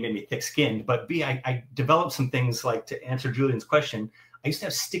is A, made me thick-skinned, but B, I developed some things like, to answer Julian's question, I used to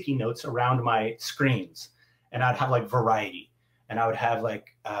have sticky notes around my screens, and I'd have like variety, and I would have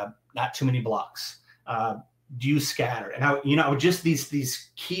like not too many blocks, do you scatter? And I would just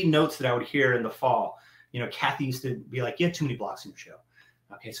these key notes that I would hear in the fall. Kathy used to be like, you have too many blocks in your show.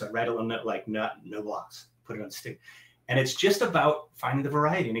 Okay, so I'd write a little note like, no blocks, put it on stick. And it's just about finding the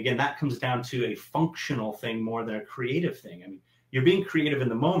variety. And again, that comes down to a functional thing more than a creative thing. I mean, you're being creative in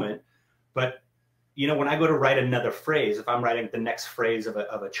the moment, but when I go to write another phrase, if I'm writing the next phrase of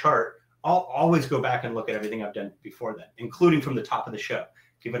a chart, I'll always go back and look at everything I've done before that, including from the top of the show.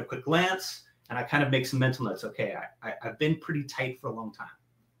 Give it a quick glance, and I kind of make some mental notes. Okay, I've been pretty tight for a long time.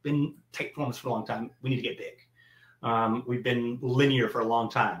 Been tight forms for a long time. We need to get big. We've been linear for a long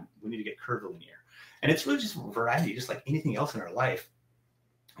time. We need to get curvilinear. And it's really just variety, just like anything else in our life.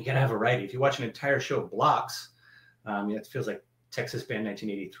 You got to have variety. If you watch an entire show of blocks, it feels like Texas Band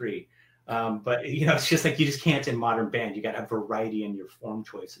 1983. But it's just like you just can't in modern band. You got to have variety in your form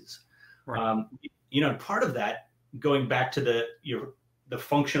choices. Right. And part of that, going back to the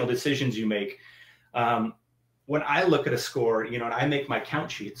functional decisions you make. When I look at a score, and I make my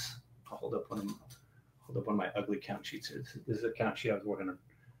count sheets. I'll hold up one of my ugly count sheets here. This is a count sheet I was working on.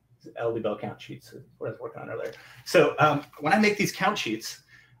 LD Bell count sheets. What I was working on earlier. So when I make these count sheets,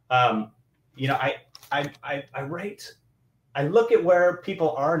 I write. I look at where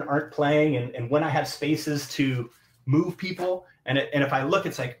people are and aren't playing, and when I have spaces to move people. And if I look,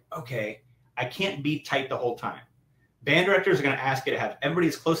 it's like, okay, I can't be tight the whole time. Band directors are going to ask you to have everybody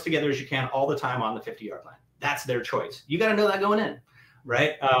as close together as you can all the time on the 50-yard line. That's their choice. You got to know that going in,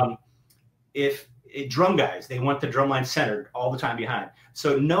 right? If drum guys, they want the drum line centered all the time behind.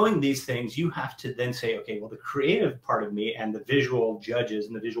 So knowing these things, you have to then say, okay, well, the creative part of me and the visual judges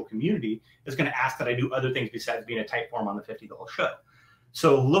and the visual community is going to ask that I do other things besides being a tight form on the 50 the whole show.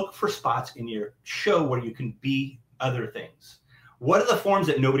 So look for spots in your show where you can be other things. What are the forms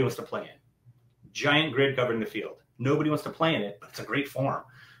that nobody wants to play in? Giant grid covering the field. Nobody wants to play in it, but it's a great form.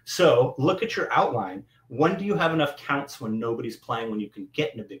 So look at your outline. When do you have enough counts when nobody's playing, when you can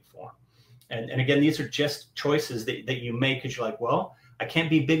get in a big form? And again, these are just choices that you make because you're like, well, I can't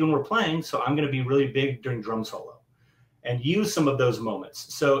be big when we're playing, so I'm going to be really big during drum solo. And use some of those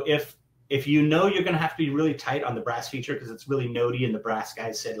moments. So if you're going to have to be really tight on the brass feature because it's really notey and the brass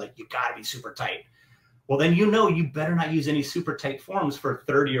guys said, like, you got to be super tight. Well, then you better not use any super tight forms for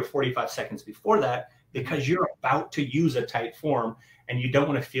 30 or 45 seconds before that because you're about to use a tight form and you don't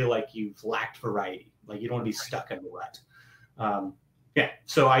want to feel like you've lacked variety. Like you don't want to be stuck in a rut. Yeah,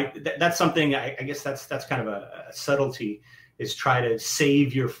 so that's something, I guess that's kind of a subtlety, is try to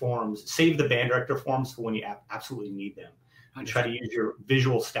save your forms, save the band director forms for when you absolutely need them. And try to use your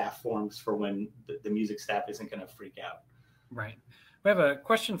visual staff forms for when the music staff isn't going to freak out. Right. We have a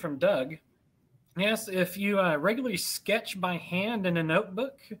question from Doug. Yes, if you regularly sketch by hand in a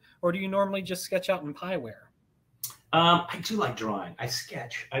notebook, or do you normally just sketch out in Pieware? I do like drawing. I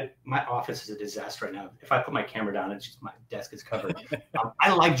sketch. My office is a disaster right now. If I put my camera down, it's just my desk is covered.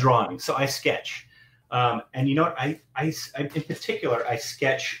 I like drawing, so I sketch. And you know what? I in particular, I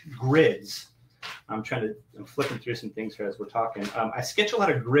sketch grids. I'm flipping through some things here as we're talking. I sketch a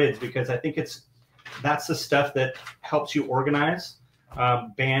lot of grids because I think that's the stuff that helps you organize.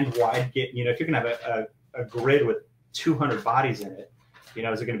 Band wide, if you're gonna have a grid with 200 bodies in it,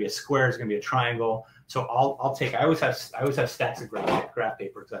 is it gonna be a square? Is it gonna be a triangle? So I always have stacks of graph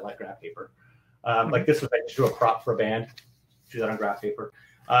paper because I like graph paper. Like this was, I just drew a prop for a band, do that on graph paper.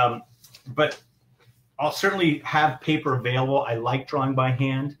 But I'll certainly have paper available. I like drawing by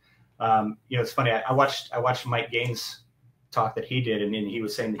hand. It's funny. I watched Mike Gaines talk that he did, and he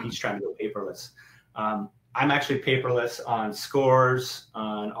was saying that he's trying to go paperless. I'm actually paperless on scores,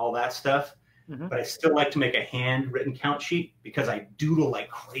 on all that stuff, but I still like to make a handwritten count sheet because I doodle like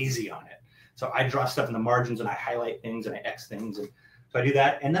crazy on it. So I draw stuff in the margins and I highlight things and I X things. And so I do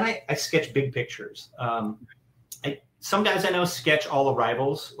that. And then I sketch big pictures. Some guys I know sketch all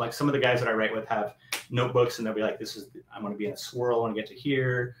arrivals. Like some of the guys that I write with have notebooks and they'll be like, I want to be in a swirl, I want to get to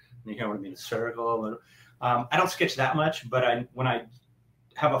here. And here I want to be in a circle. I don't sketch that much, but when I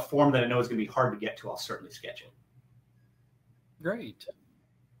have a form that I know is going to be hard to get to, I'll certainly sketch it. Great.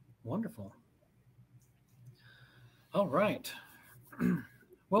 Wonderful. All right.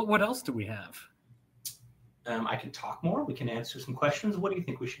 Well, what else do we have? I can talk more. We can answer some questions. What do you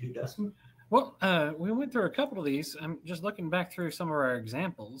think we should do, Dustin? Well, we went through a couple of these. I'm just looking back through some of our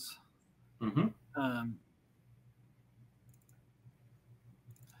examples.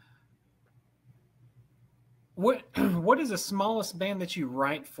 What is the smallest band that you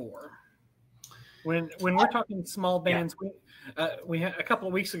write for? When we're talking small bands, we had a couple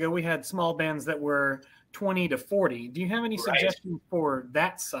of weeks ago we had small bands that were 20 to 40. Do you have any suggestions for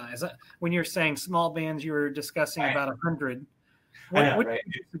that size? When you're saying small bands, you were discussing about 100. I know, right?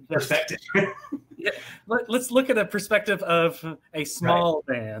 Perspective. Yeah, let's look at a perspective of a small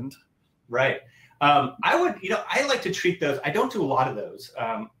band. Right. I would, I like to treat those. I don't do a lot of those.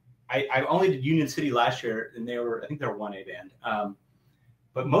 I only did Union City last year, and I think they were 1A band.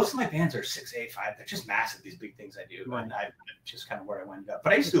 But most of my bands are 6A, 5. They're just massive, these big things I do. Right. And I just kind of where I wound up.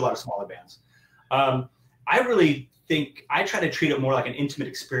 But I used to do a lot of smaller bands. I really think I try to treat it more like an intimate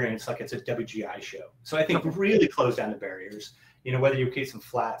experience, like it's a WGI show. So I think really close down the barriers, whether you create some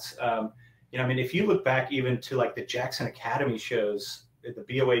flats. I mean, if you look back even to like the Jackson Academy shows, the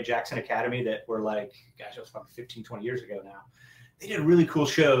BOA Jackson Academy that were like, gosh, that was probably 15, 20 years ago now. They did really cool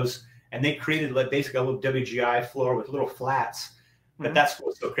shows, and they created like basically a little WGI floor with little flats. But that's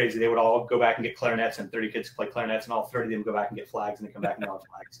what's so crazy. They would all go back and get clarinets, and 30 kids play clarinets, and all 30 of them go back and get flags, and they come back and all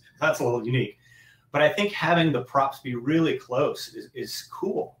flags. That's a little unique. But I think having the props be really close is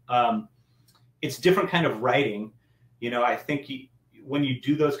cool. It's different kind of writing. I think when you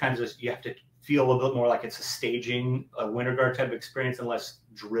do those kinds of, you have to feel a little bit more like it's a staging, a Winter Guard type of experience and less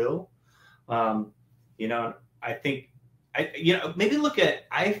drill. I think, maybe look at,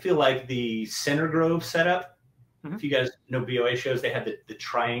 I feel like the Center Grove setup, if you guys know BOA shows, they had the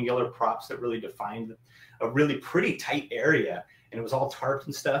triangular props that really defined a really pretty tight area, and it was all tarps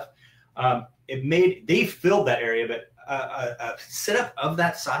and stuff. They filled that area, but a setup of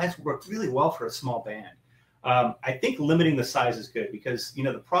that size worked really well for a small band. I think limiting the size is good because,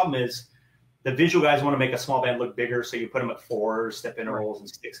 the problem is the visual guys want to make a small band look bigger. So you put them at 4-step intervals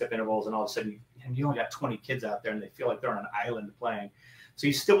and 6-step intervals, and all of a sudden you only got 20 kids out there and they feel like they're on an island playing. So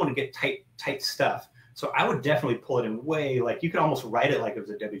you still want to get tight stuff. So I would definitely pull it in way, like you could almost write it like it was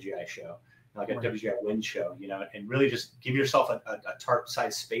a WGI show, like a WGI Wind show, and really just give yourself a tarp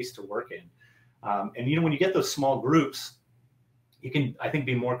size space to work in. And when you get those small groups, you can, I think,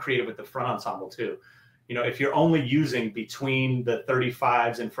 be more creative with the front ensemble too. If you're only using between the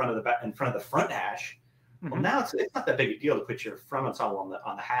 35s in front of the front hash, well, now it's not that big a deal to put your front ensemble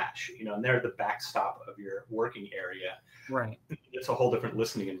on the hash, and they're the backstop of your working area. Right. It's a whole different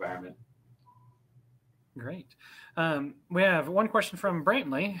listening environment. Great. We have one question from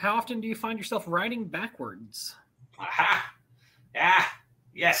Brantley. How often do you find yourself writing backwards? Aha! Yeah.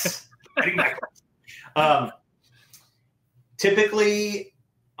 Yes. Writing backwards. Typically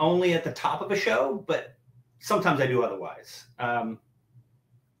only at the top of a show, but sometimes I do otherwise. I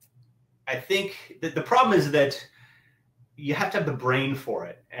think that the problem is that you have to have the brain for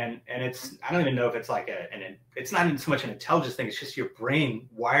it. And it's, I don't even know if it's like it's not even so much an intelligence thing. It's just your brain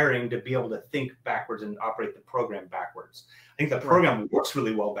wiring to be able to think backwards and operate the program backwards. I think the program works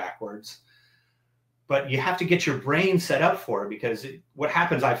really well backwards, but you have to get your brain set up for it because what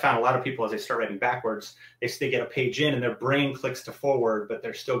happens, I found a lot of people as they start writing backwards, they get a page in and their brain clicks to forward, but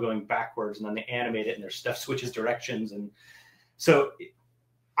they're still going backwards, and then they animate it and their stuff switches directions. And so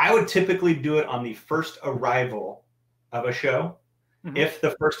I would typically do it on the first arrival of a show if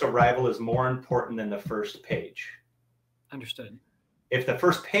the first arrival is more important than the first page. Understood. If the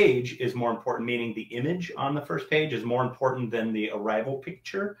first page is more important, meaning the image on the first page is more important than the arrival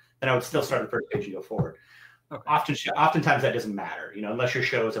picture, then I would still start the first page and go forward. Okay. Oftentimes that doesn't matter, unless your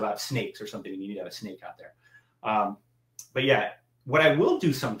show is about snakes or something and you need to have a snake out there. But yeah, what I will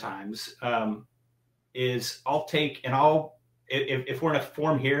do sometimes is if we're in a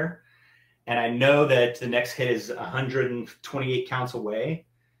form here, and I know that the next hit is 128 counts away,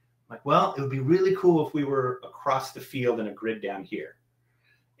 I'm like, well, it would be really cool if we were across the field in a grid down here.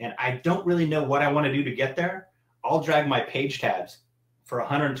 And I don't really know what I want to do to get there. I'll drag my page tabs for a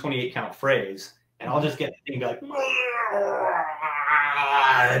 128 count phrase, and I'll just get the thing and be like,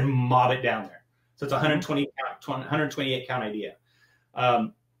 and mob it down there. So it's a 128 count idea.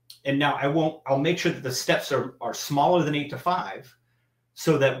 And now I'll make sure that the steps are smaller than 8 to 5.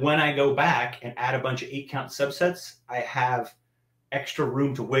 So that when I go back and add a bunch of 8-count subsets, I have extra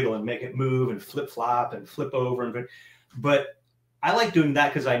room to wiggle and make it move and flip-flop and flip over. But I like doing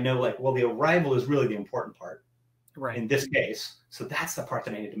that because I know, like, well, the arrival is really the important part in this case. So that's the part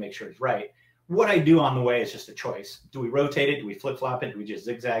that I need to make sure is right. What I do on the way is just a choice. Do we rotate it? Do we flip-flop it? Do we just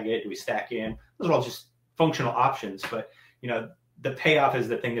zigzag it? Do we stack in? Those are all just functional options. But, the payoff is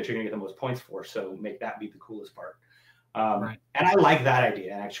the thing that you're going to get the most points for. So make that be the coolest part. And I like that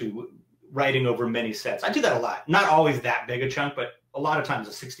idea, actually, writing over many sets. I do that a lot. Not always that big a chunk, but a lot of times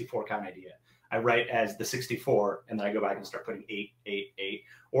a 64 count idea. I write as the 64, and then I go back and start putting 8, 8, 8.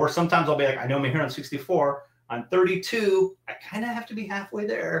 Or sometimes I'll be like, I know I'm here on 64. On 32, I kind of have to be halfway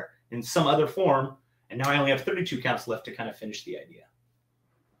there. in some other form. And now I only have 32 counts left to kind of finish the idea.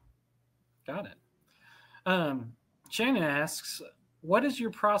 Got it. Shannon asks, what is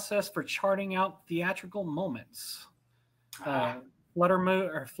your process for charting out theatrical moments? Flutter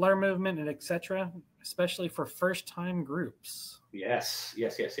movement and etc., especially for first-time groups. Yes.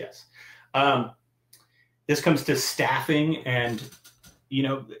 This comes to staffing, and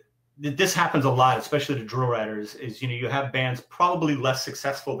this happens a lot, especially to drill writers. Is you have bands probably less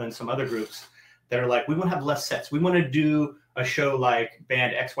successful than some other groups that are like, we want to have less sets. We want to do a show like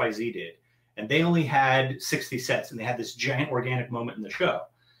band XYZ did, and they only had 60 sets, and they had this giant organic moment in the show.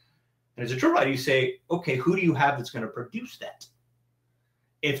 And as a drill writer, you say, okay, who do you have that's going to produce that?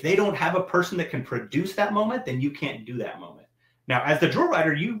 If they don't have a person that can produce that moment, then you can't do that moment. Now, as the drill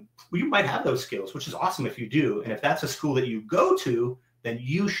writer, you might have those skills, which is awesome if you do. And if that's a school that you go to, then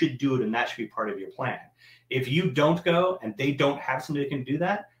you should do it, and that should be part of your plan. If you don't go and they don't have somebody that can do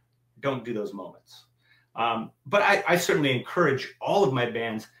that, don't do those moments. But I certainly encourage all of my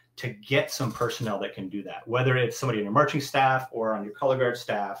bands to get some personnel that can do that, whether it's somebody on your marching staff or on your color guard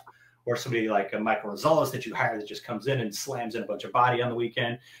staff, or somebody like a Michael Rosales that you hire that just comes in and slams in a bunch of body on the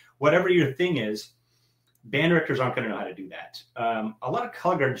weekend. Whatever your thing is, band directors aren't going to know how to do that. A lot of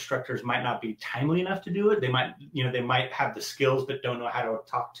color guard instructors might not be timely enough to do it. They might have the skills but don't know how to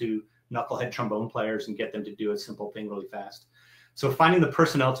talk to knucklehead trombone players and get them to do a simple thing really fast. So finding the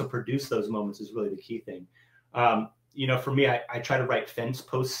personnel to produce those moments is really the key thing. For me, I try to write fence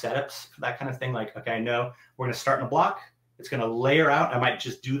post setups for that kind of thing. Like, okay, I know we're going to start in a block. It's going to layer out. I might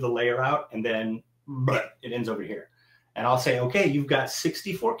just do the layer out, and then it ends over here. And I'll say, okay, you've got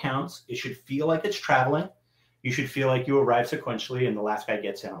 64 counts. It should feel like it's traveling. You should feel like you arrive sequentially, and the last guy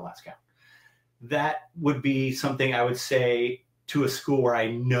gets in on the last count. That would be something I would say to a school where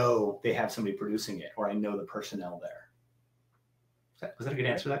I know they have somebody producing it, or I know the personnel there. Was that a good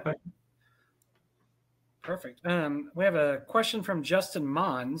answer to that question? Perfect. We have a question from Justin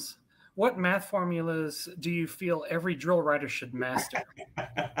Mons. What math formulas do you feel every drill writer should master?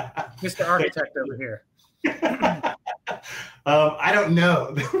 Mr. Architect over here. I don't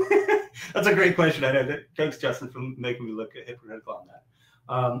know. That's a great question. I know. Thanks, Justin, for making me look hypocritical on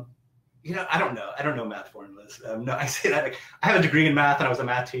that. I don't know. I don't know math formulas. No, I say that. I have a degree in math, and I was a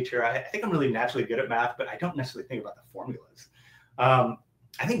math teacher. I think I'm really naturally good at math, but I don't necessarily think about the formulas.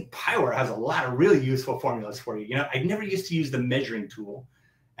 I think Pywer has a lot of really useful formulas for you. I never used to use the measuring tool,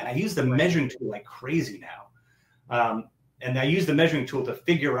 and I use the measuring tool like crazy now. And I use the measuring tool to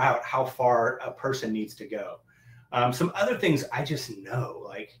figure out how far a person needs to go. Some other things I just know,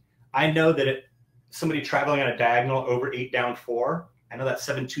 like I know that somebody traveling on a diagonal over 8 down 4, I know that's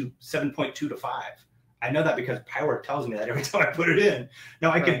 7.2 to 5. I know that because Pywer tells me that every time I put it in.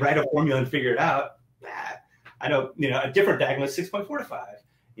 Now I could write a formula and figure it out. I know, a different diagonal is 6.4 to 5.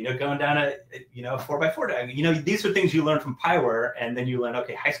 Going down a 4x4 diagonal. These are things you learn from Pywer, and then you learn,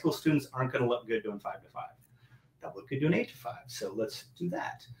 okay, high school students aren't going to look good doing 5 to 5. They'll look good doing 8 to 5. So let's do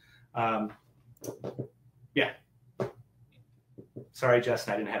that. Yeah. Sorry,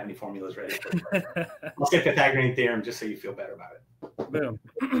 Justin, I didn't have any formulas ready. I'll say Pythagorean theorem just so you feel better about it. Boom.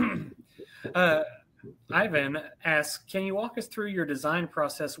 Ivan asks, can you walk us through your design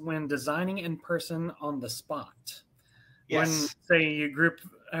process when designing in person on the spot? Yes. When, say,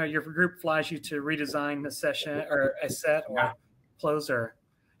 your group flies you to redesign the session or a set or closer,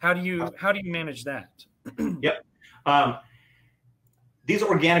 how do you manage that? Yep. These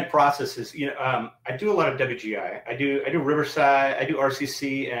organic processes, I do a lot of WGI. I do Riverside, I do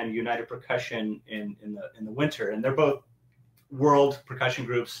RCC and United Percussion in the winter, and they're both world percussion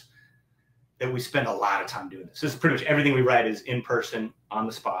groups that we spend a lot of time doing this. This is pretty much everything we write is in person, on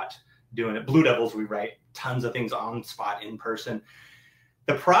the spot, doing it. Blue Devils, we write tons of things on the spot, in person.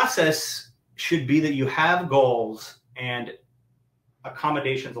 The process should be that you have goals and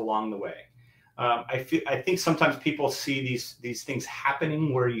accommodations along the way. I think sometimes people see these things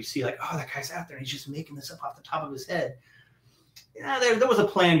happening where you see like, oh, that guy's out there and he's just making this up off the top of his head. There was a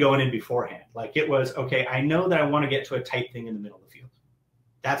plan going in beforehand. Like it was, okay, I know that I want to get to a tight thing in the middle of the field.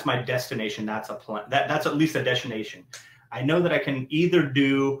 That's my destination. That's a plan. That's at least a destination. I know that I can either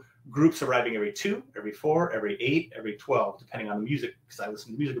do groups arriving every 2, every 4, every 8, every 12, depending on the music, because I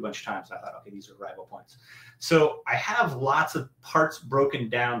listen to music a bunch of times and I thought, okay, these are arrival points. So I have lots of parts broken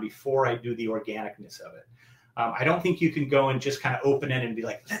down before I do the organicness of it. I don't think you can go and just kind of open it and be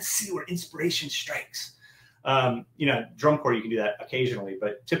like, let's see where inspiration strikes. Drum corps, you can do that occasionally,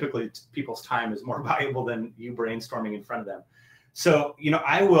 but typically people's time is more valuable than you brainstorming in front of them. So,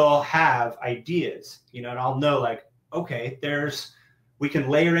 I will have ideas, and I'll know like, okay, we can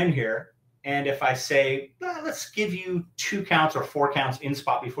layer in here. And if I say, well, let's give you 2 counts or 4 counts in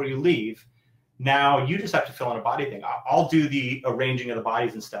spot before you leave, now you just have to fill in a body thing. I'll do the arranging of the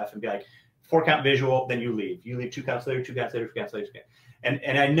bodies and stuff and be like, 4 count visual, then you leave. You leave 2 counts later, 2 counts later, 2 counts later. 2 counts.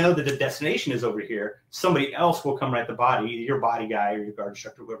 And I know that the destination is over here. Somebody else will come write the body, your body guy or your guard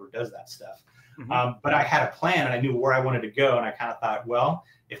instructor, whoever does that stuff. But I had a plan and I knew where I wanted to go. And I kind of thought, well,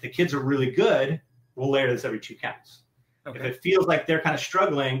 if the kids are really good, we'll layer this every 2 counts. Okay. If it feels like they're kind of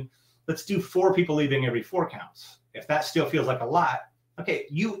struggling, let's do 4 people leaving every 4 counts. If that still feels like a lot, okay,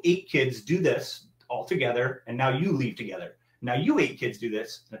 you 8 kids do this all together, and now you leave together. Now you 8 kids do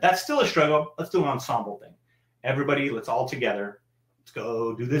this. If that's still a struggle, let's do an ensemble thing. Everybody, let's all together. Let's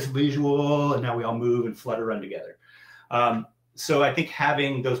go do this visual, and now we all move and flutter run together. So I think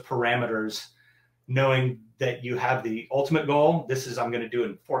having those parameters, knowing that you have the ultimate goal, this is I'm going to do it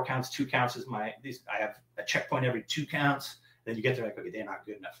in 4 counts, 2 counts is I have a checkpoint every 2 counts. Then you get there like, okay, they're not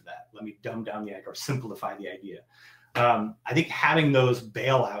good enough for that. Let me dumb down the idea or simplify the idea. I think having those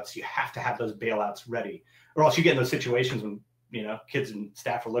bailouts, you have to have those bailouts ready, or else you get in those situations when, you know, kids and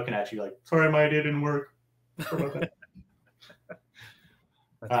staff are looking at you like, sorry, my idea didn't work.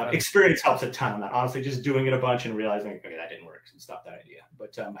 Experience helps a ton on that. Honestly, just doing it a bunch and realizing, okay, that didn't work, and stop that idea.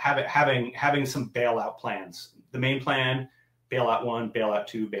 But having some bailout plans. The main plan, bailout 1, bailout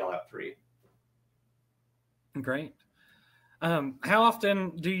 2, bailout 3. Great. How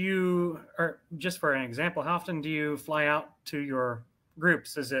often do you, or just for an example, how often do you fly out to your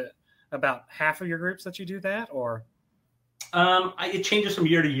groups? Is it about half of your groups that you do that, or? It changes from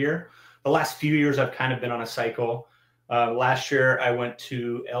year to year. The last few years, I've kind of been on a cycle. Last year, I went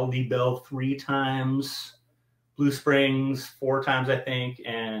to LD Bell 3 times, Blue Springs 4 times, I think,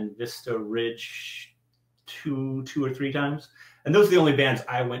 and Vista Ridge two or 3 times. And those are the only bands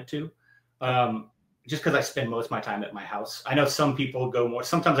I went to, just because I spend most of my time at my house. I know some people go more.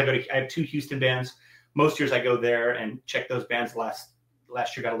 Sometimes I have 2 Houston bands. Most years I go there and check those bands. Last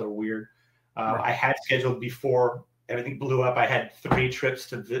year got a little weird. Right. I had scheduled before everything blew up. I had 3 trips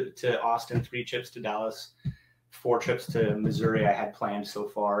to Austin, 3 trips to Dallas, 4 trips to Missouri I had planned so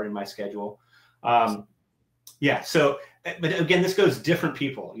far in my schedule. Yeah. So, but again, this goes different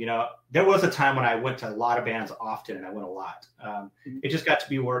people. You know, there was a time when I went to a lot of bands often, and I went a lot. It just got to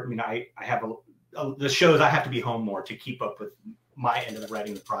be where, you know, I have the shows I have to be home more to keep up with my end of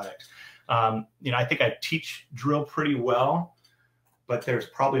writing the product. You know, I think I teach drill pretty well, but there's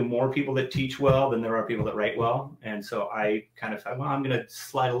probably more people that teach well than there are people that write well. And so I kind of thought, well, I'm going to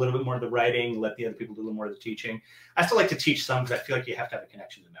slide a little bit more of the writing, let the other people do a little more of the teaching. I still like to teach some because I feel like you have to have a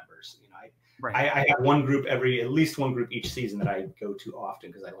connection to members. You know, I have one group at least one group each season that I go to often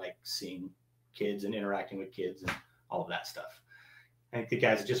because I like seeing kids and interacting with kids and all of that stuff. I think the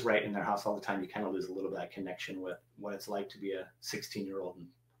guys that just write in their house all the time, you kind of lose a little bit of that connection with what it's like to be a 16-year-old and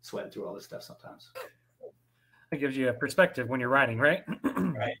sweating through all this stuff sometimes. It gives you a perspective when you're writing, right?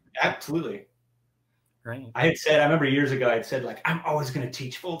 Right. Absolutely. Right. I remember years ago, I'd said, like, I'm always going to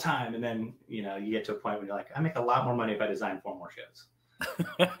teach full time. And then, you know, you get to a point where you're like, I make a lot more money if I design 4 more shows.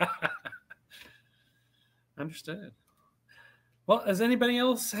 Understood. Well, does anybody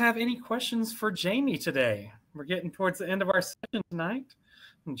else have any questions for Jaime today? We're getting towards the end of our session tonight.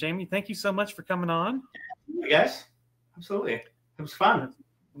 And Jaime, thank you so much for coming on. Yes, absolutely. It was fun.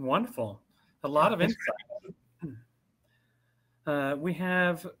 Wonderful. A lot of insight. We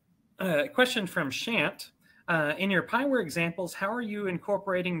have a question from Shant. In your Pyware examples, how are you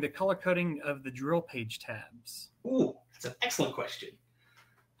incorporating the color coding of the drill page tabs? Ooh, that's an excellent question.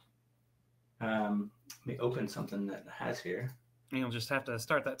 Let me open something that has here. You'll just have to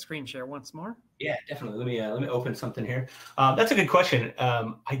start that screen share once more. Yeah, definitely. Let me open something here. That's a good question.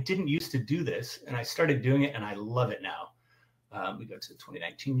 I didn't used to do this, and I started doing it, and I love it now. We go to the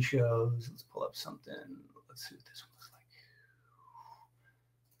 2019 shows. Let's pull up something. Let's see what this one looks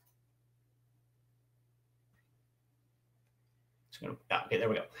like. Okay, there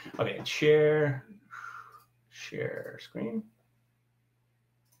we go. Okay, share screen.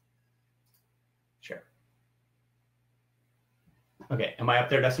 Share. Okay, am I up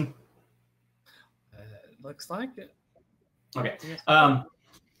there, Dustin? Looks like it. Okay.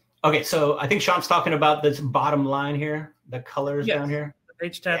 Okay, so I think Sean's talking about this bottom line here, the colors down here. The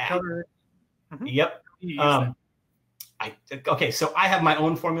page tab color. Mm-hmm. Yep. Okay, so I have my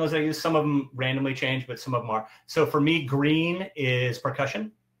own formulas I use. Some of them randomly change, but some of them are. So for me, green is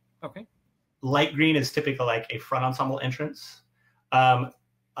percussion. Okay. Light green is typically like a front ensemble entrance.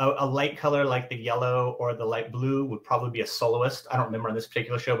 A light color like the yellow or the light blue would probably be a soloist. I don't remember on this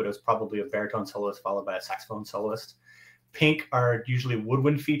particular show, but it was probably a baritone soloist followed by a saxophone soloist. Pink are usually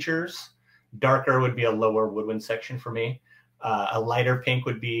woodwind features. Darker would be a lower woodwind section for me. A lighter pink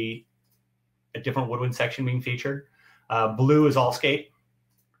would be a different woodwind section being featured. Blue is all skate.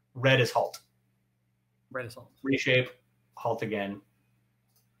 Red is halt. Red is halt. Reshape, halt again,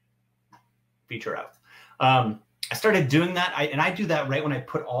 feature out. I started doing that, and I do that right when I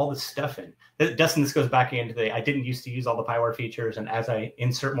put all the stuff in. Dustin, this goes back into I didn't used to use all the PyWare features, and as I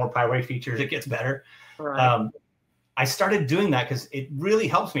insert more PyWare features, it gets better. Right. I started doing that because it really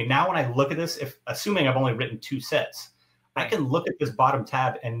helps me. Now when I look at this, assuming I've only written 2 sets, I can look at this bottom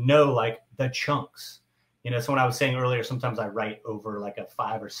tab and know like the chunks. So when I was saying earlier, sometimes I write over like a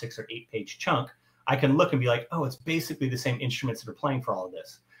 5 or 6 or 8 page chunk. I can look and be like, oh, it's basically the same instruments that are playing for all of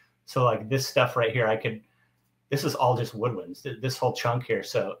this. So like this stuff right here, this is all just woodwinds, this whole chunk here.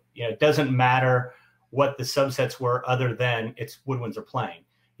 So, it doesn't matter what the subsets were other than it's woodwinds are playing.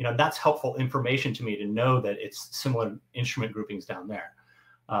 That's helpful information to me to know that it's similar instrument groupings down there.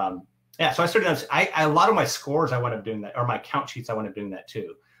 Yeah, so I started, a lot of my scores, I wound up doing that, or my count sheets, I wound up doing that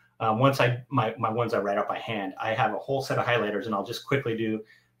too. Once my ones I write out by hand, I have a whole set of highlighters, and I'll just quickly do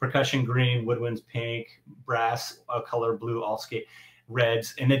percussion green, woodwinds pink, brass color blue, all skate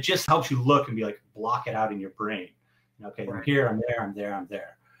reds, and it just helps you look and be like, block it out in your brain. Okay, right. I'm here, I'm there, I'm there, I'm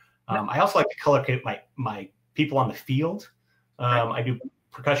there. I also like to color code my people on the field. I do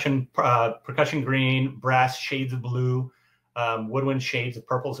percussion green, brass shades of blue, woodwind shades of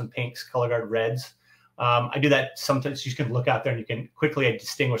purples and pinks, color guard reds. I do that sometimes. You can look out there and you can quickly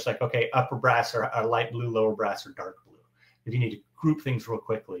distinguish like, okay, upper brass or light blue, lower brass or dark blue. If you need to group things real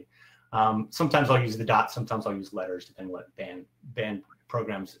quickly. Sometimes I'll use the dots. Sometimes I'll use letters, depending on what band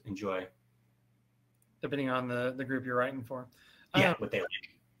programs enjoy. Depending on the group you're writing for. Yeah, what they like.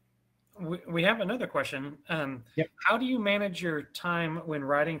 We have another question. Yep. How do you manage your time when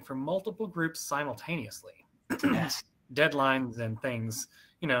writing for multiple groups simultaneously? Yes. Deadlines and things.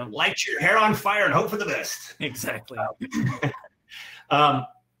 Light your hair on fire and hope for the best. Exactly.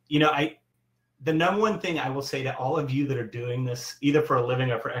 The number one thing I will say to all of you that are doing this, either for a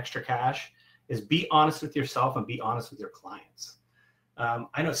living or for extra cash, is be honest with yourself and be honest with your clients.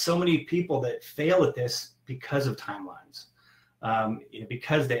 I know so many people that fail at this because of timelines.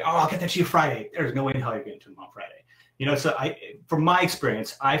 Because I'll get that to you Friday. There's no way in hell you're getting to them on Friday. So from my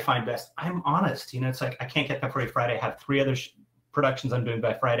experience, I find best, I'm honest. It's like, I can't get that for you Friday. I have 3 other productions I'm doing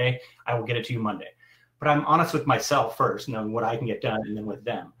by Friday. I will get it to you Monday. But I'm honest with myself first, knowing what I can get done, and then with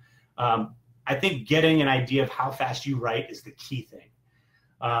them. I think getting an idea of how fast you write is the key thing.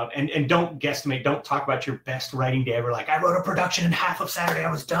 And don't guesstimate. Don't talk about your best writing day ever. Like, I wrote a production in half of Saturday,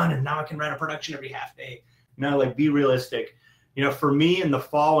 I was done, and now I can write a production every half day. No, like, be realistic. For me in the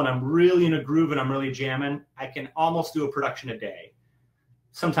fall, when I'm really in a groove and I'm really jamming, I can almost do a production a day.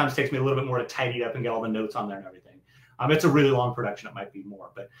 Sometimes it takes me a little bit more to tidy it up and get all the notes on there and everything. It's a really long production. It might be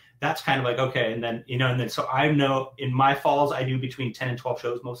more, but that's kind of like, okay. And then, so I know in my falls, I do between 10 and 12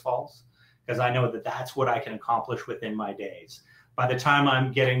 shows most falls, because I know that that's what I can accomplish within my days. By the time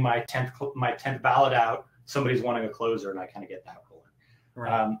I'm getting my 10th ballot out, somebody's wanting a closer, and I kind of get that rolling.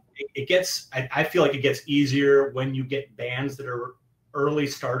 Right. I feel like it gets easier when you get bands that are early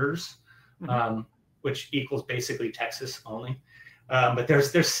starters, which equals basically Texas only. But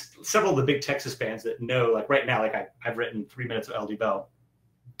there's several of the big Texas bands that know, like right now, like I've written 3 minutes of LD Bell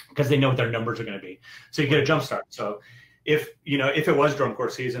because they know what their numbers are going to be. So you get a jump start. So if it was drum corps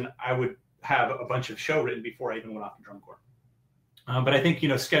season, I would have a bunch of show written before I even went off to drum corps. But I think,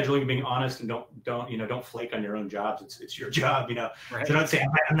 scheduling, being honest, and don't flake on your own jobs. It's your job, Right. So don't say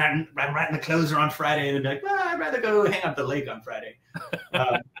I'm writing the closer on Friday, and then like, well, I'd rather go hang out the lake on Friday.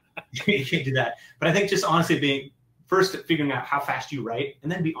 You can't do that. But I think just honestly first figuring out how fast you write,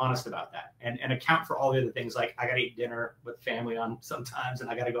 and then be honest about that, and account for all the other things. Like, I got to eat dinner with family on sometimes, and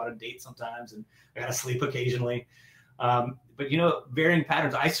I got to go on a date sometimes, and I got to sleep occasionally. But varying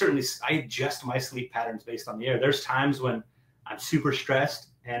patterns. I adjust my sleep patterns based on the air. There's times when I'm super stressed,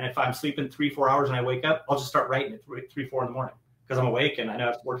 and if I'm sleeping 3-4 hours and I wake up, I'll just start writing at 3-4 in the morning because I'm awake and I know I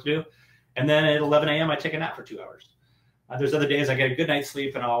have work to do. And then at 11 a.m. I take a nap for 2 hours. There's other days I get a good night's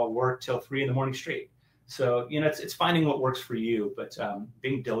sleep and I'll work till 3 in the morning straight. So it's finding what works for you, but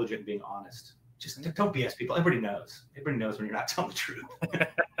being diligent and being honest. Just don't BS people. Everybody knows. Everybody knows when you're not telling the truth.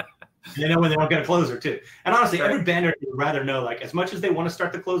 They know when they don't get a closer too. And honestly, right. Every bander would rather know, like, as much as they want to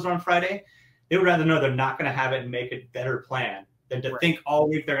start the closer on Friday, they would rather know they're not going to have it and make a better plan than to think all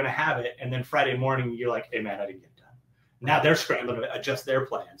week they're going to have it, and then Friday morning you're like, hey man, I didn't get it done. Now they're scrambling to adjust their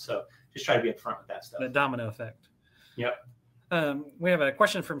plan. So just try to be upfront with that stuff. The domino effect. Yep. We have a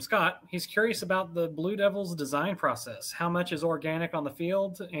question from Scott. He's curious about the Blue Devils design process. How much is organic on the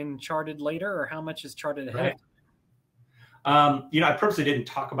field and charted later, or how much is charted ahead? Right. I purposely didn't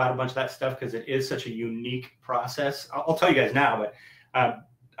talk about a bunch of that stuff because it is such a unique process. I'll tell you guys now, but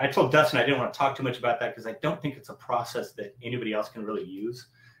I told Dustin I didn't want to talk too much about that because I don't think it's a process that anybody else can really use.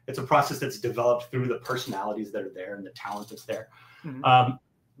 It's a process that's developed through the personalities that are there and the talent that's there. Mm-hmm.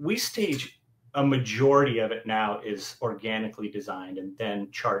 We stage a majority of it now is organically designed and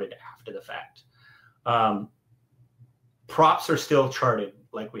then charted after the fact. Props are still charted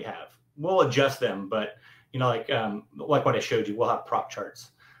like we have. We'll adjust them, but like what I showed you, we'll have prop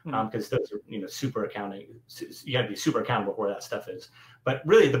charts because those are super accounting. You got to be super accountable for where that stuff is. But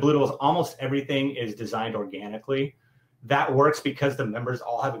really, the Blue Devils, almost everything is designed organically. That works because the members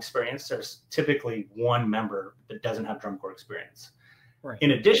all have experience. There's typically one member that doesn't have drum corps experience. Right.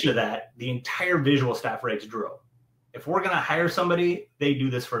 In addition to that, the entire visual staff writes drill. If we're going to hire somebody, they do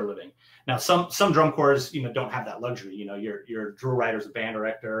this for a living. Now, some drum corps, don't have that luxury. Your drill writer's a band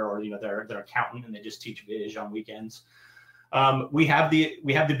director, or they're accountant and they just teach Viz on weekends. We have the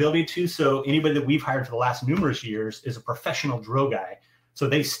ability to. So anybody that we've hired for the last numerous years is a professional drill guy. So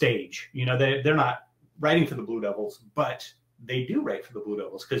they stage. They're not writing for the Blue Devils, but they do write for the Blue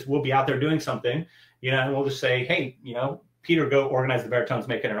Devils because we'll be out there doing something, and we'll just say, hey, Peter, go organize the baritones,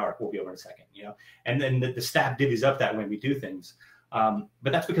 make it an arc. We'll be over in a second, and then the staff divvies up that when we do things. But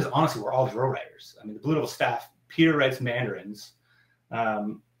that's because honestly, we're all drill writers. I mean, the Blue Devil staff, Peter writes Mandarins.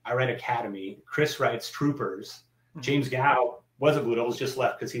 I write Academy. Chris writes Troopers. James Gow was a Blue Devils, just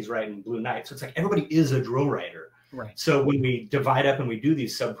left because he's writing Blue Knight. So it's like everybody is a drill writer. Right. So when we divide up and we do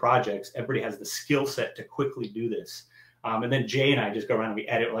these sub projects, everybody has the skill set to quickly do this. And then Jay and I just go around and we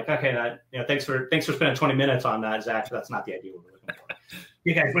edit. We're like, okay, thanks for spending 20 minutes on that, Zach. That's not the idea we're looking for.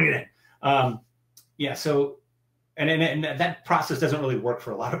 You guys bring it in. So and that process doesn't really work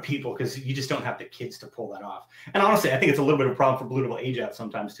for a lot of people because you just don't have the kids to pull that off. And honestly, I think it's a little bit of a problem for Blue Devil age-out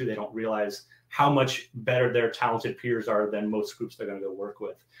sometimes too. They don't realize how much better their talented peers are than most groups they're going to go work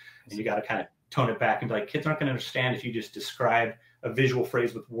with. And you got to kind of tone it back and be like, kids aren't going to understand if you just describe a visual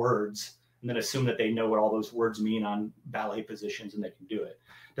phrase with words and then assume that they know what all those words mean on ballet positions and they can do it.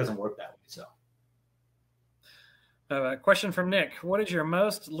 It doesn't work that way. So. A question from Nick. What is your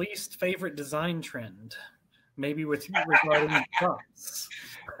least favorite design trend? Maybe with regarding drums.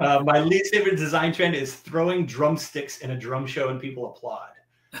 My least favorite design trend is throwing drumsticks in a drum show and people applaud.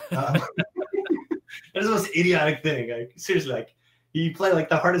 That's the most idiotic thing. Like, seriously, you play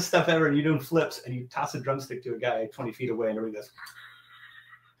the hardest stuff ever and you're doing flips and you toss a drumstick to a guy 20 feet away and everybody goes.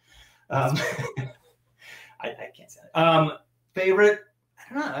 I can't say that. Favorite?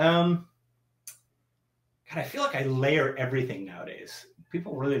 I don't know. God, I feel like I layer everything nowadays.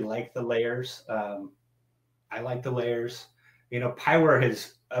 People really like the layers. I like the layers. Pyware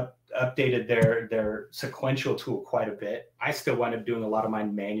has updated their sequential tool quite a bit. I still wind up doing a lot of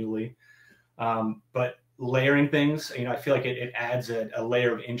mine manually. But layering things, I feel like it adds a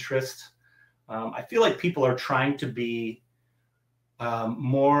layer of interest. I feel like people are trying to be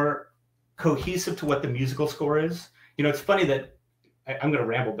more cohesive to what the musical score is. It's funny that I'm going to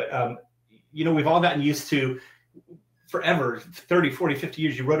ramble, but we've all gotten used to forever, 30, 40, 50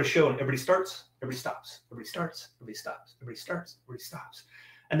 years, you wrote a show and everybody starts, everybody stops, everybody starts, everybody stops, everybody starts, everybody stops.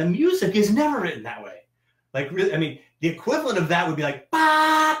 And the music is never written that way. Really, I mean, the equivalent of that would be like,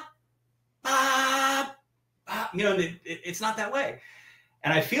 bop, bop, bop. It's not that way.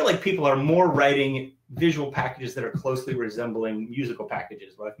 And I feel like people are more writing visual packages that are closely resembling musical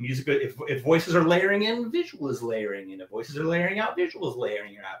packages. Like if voices are layering in, visual is layering in. If voices are layering out, visual is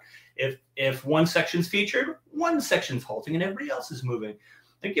layering out. If one section's featured, one section's halting and everybody else is moving.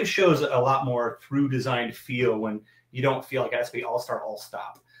 It gives shows a lot more through designed feel when you don't feel like it has to be all start, all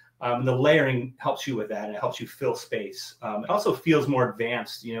stop. The layering helps you with that, and it helps you fill space. It also feels more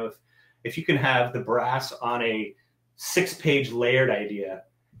advanced. If you can have the brass on a 6-page layered idea,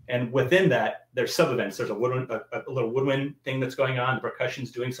 and within that, there's sub-events. There's a little woodwind thing that's going on. The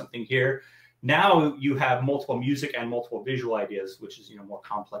percussion's doing something here. Now you have multiple music and multiple visual ideas, which is more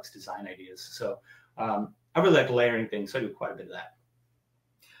complex design ideas. So I really like layering things. So I do quite a bit of that.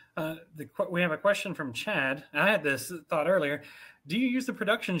 We have a question from Chad. I had this thought earlier. Do you use the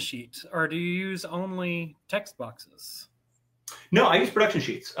production sheet or do you use only text boxes? No, I use production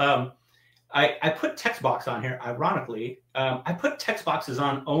sheets. I put text box on here, ironically. I put text boxes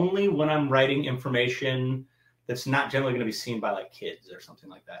on only when I'm writing information that's not generally going to be seen by kids or something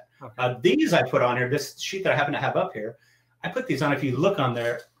like that. Okay. These I put on here, this sheet that I happen to have up here, I put these on. If you look on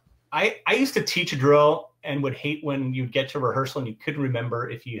there, I used to teach a drill and would hate when you'd get to rehearsal and you couldn't remember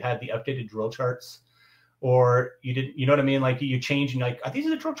if you had the updated drill charts or you didn't, you know what I mean? You change and you're like, are these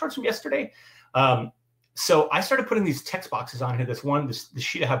the drill charts from yesterday? So I started putting these text boxes on here. This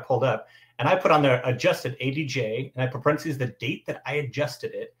sheet I have pulled up, and I put on there adjusted ADJ, and I put parentheses the date that I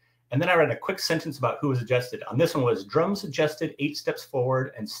adjusted it, And then I read a quick sentence about who was adjusted. On this one was drums adjusted 8 steps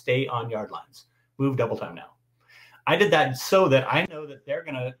forward and stay on yard lines. Move double time now. I did that so that I know that they're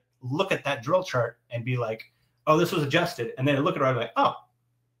going to look at that drill chart and be like, oh, this was adjusted. And then look at it, I'm like, oh,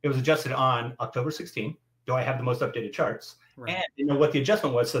 it was adjusted on October 16th. Do I have the most updated charts? Right. And you know what the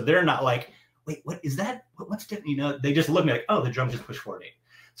adjustment was. So they're not like, wait, what is that? What's different? You know, they just look at me like, oh, the drum just pushed forward 8.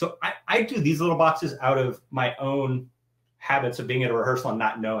 So I do these little boxes out of my own habits of being at a rehearsal and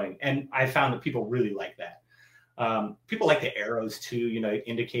not knowing. And I found that people really like that. People like the arrows too, you know,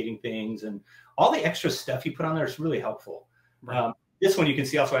 indicating things, and all the extra stuff you put on there is really helpful. Right. This one you can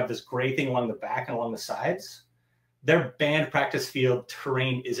see also I have this gray thing along the back and along the sides. Their band practice field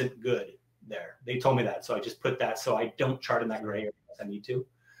terrain isn't good there. They told me that. So I just put that so I don't chart in that gray area unless I need to.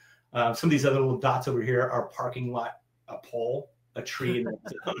 Some of these other little dots over here are parking lot, a pole, a tree, in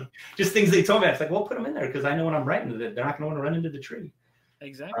the just things they told me. It's like, well, put them in there because I know when I'm writing that they're not going to want to run into the tree.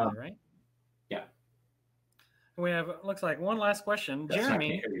 Exactly, right? Yeah. We have, looks like one last question.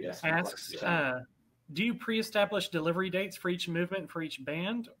 Jeremy asks, do you pre-establish delivery dates for each movement for each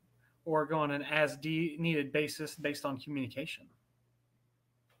band, or go on an as-needed basis based on communication?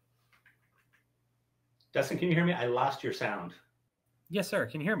 Dustin, can you hear me? I lost your sound. Yes, sir.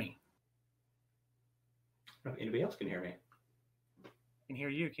 Can you hear me? I don't know if anybody else can hear me. I can hear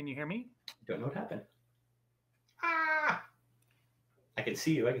you. Can you hear me? Don't know what happened. Ah! I can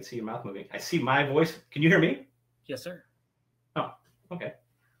see you. I can see your mouth moving. I see my voice. Can you hear me? Yes, sir. Oh, okay.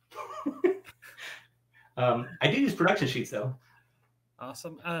 I do use production sheets, though.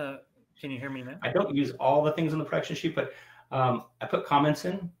 Awesome. Can you hear me now? I don't use all the things on the production sheet, but I put comments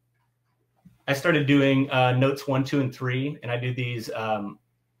in. I started doing notes 1, 2, and 3, and I do these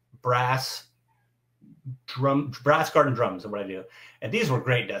brass garden drums are what I do. And these were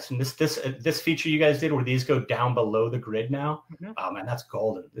great, Dustin. This feature you guys did where these go down below the grid now. Mm-hmm. Oh man, that's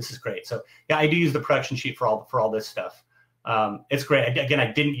golden. This is great. So yeah, I do use the production sheet for all this stuff. It's great. Again,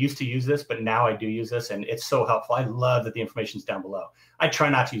 I didn't used to use this, but now I do use this, and it's so helpful. I love that the information's down below. I try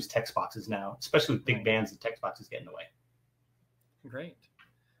not to use text boxes now, especially with big bands. The text boxes get in the way. Great.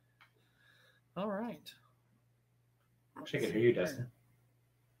 All right. I can hear you, Dustin.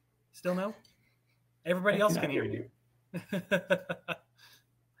 Still no? Everybody else can hear you.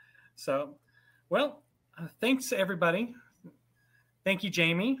 So, well, thanks everybody. Thank you,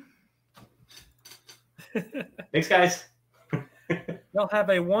 Jamie. Thanks, guys. Y'all have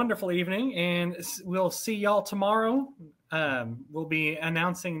a wonderful evening, and we'll see y'all tomorrow. We'll be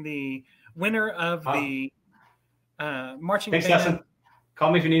announcing the winner of the marching band. Thanks, Dustin.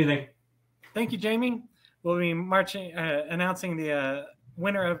 Call me if you need anything. Thank you, Jamie. We'll be announcing the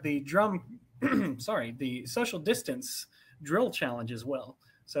winner of the the social distance drill challenge as well.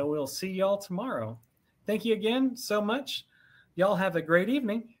 So we'll see y'all tomorrow. Thank you again so much. Y'all have a great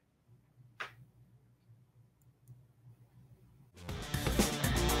evening.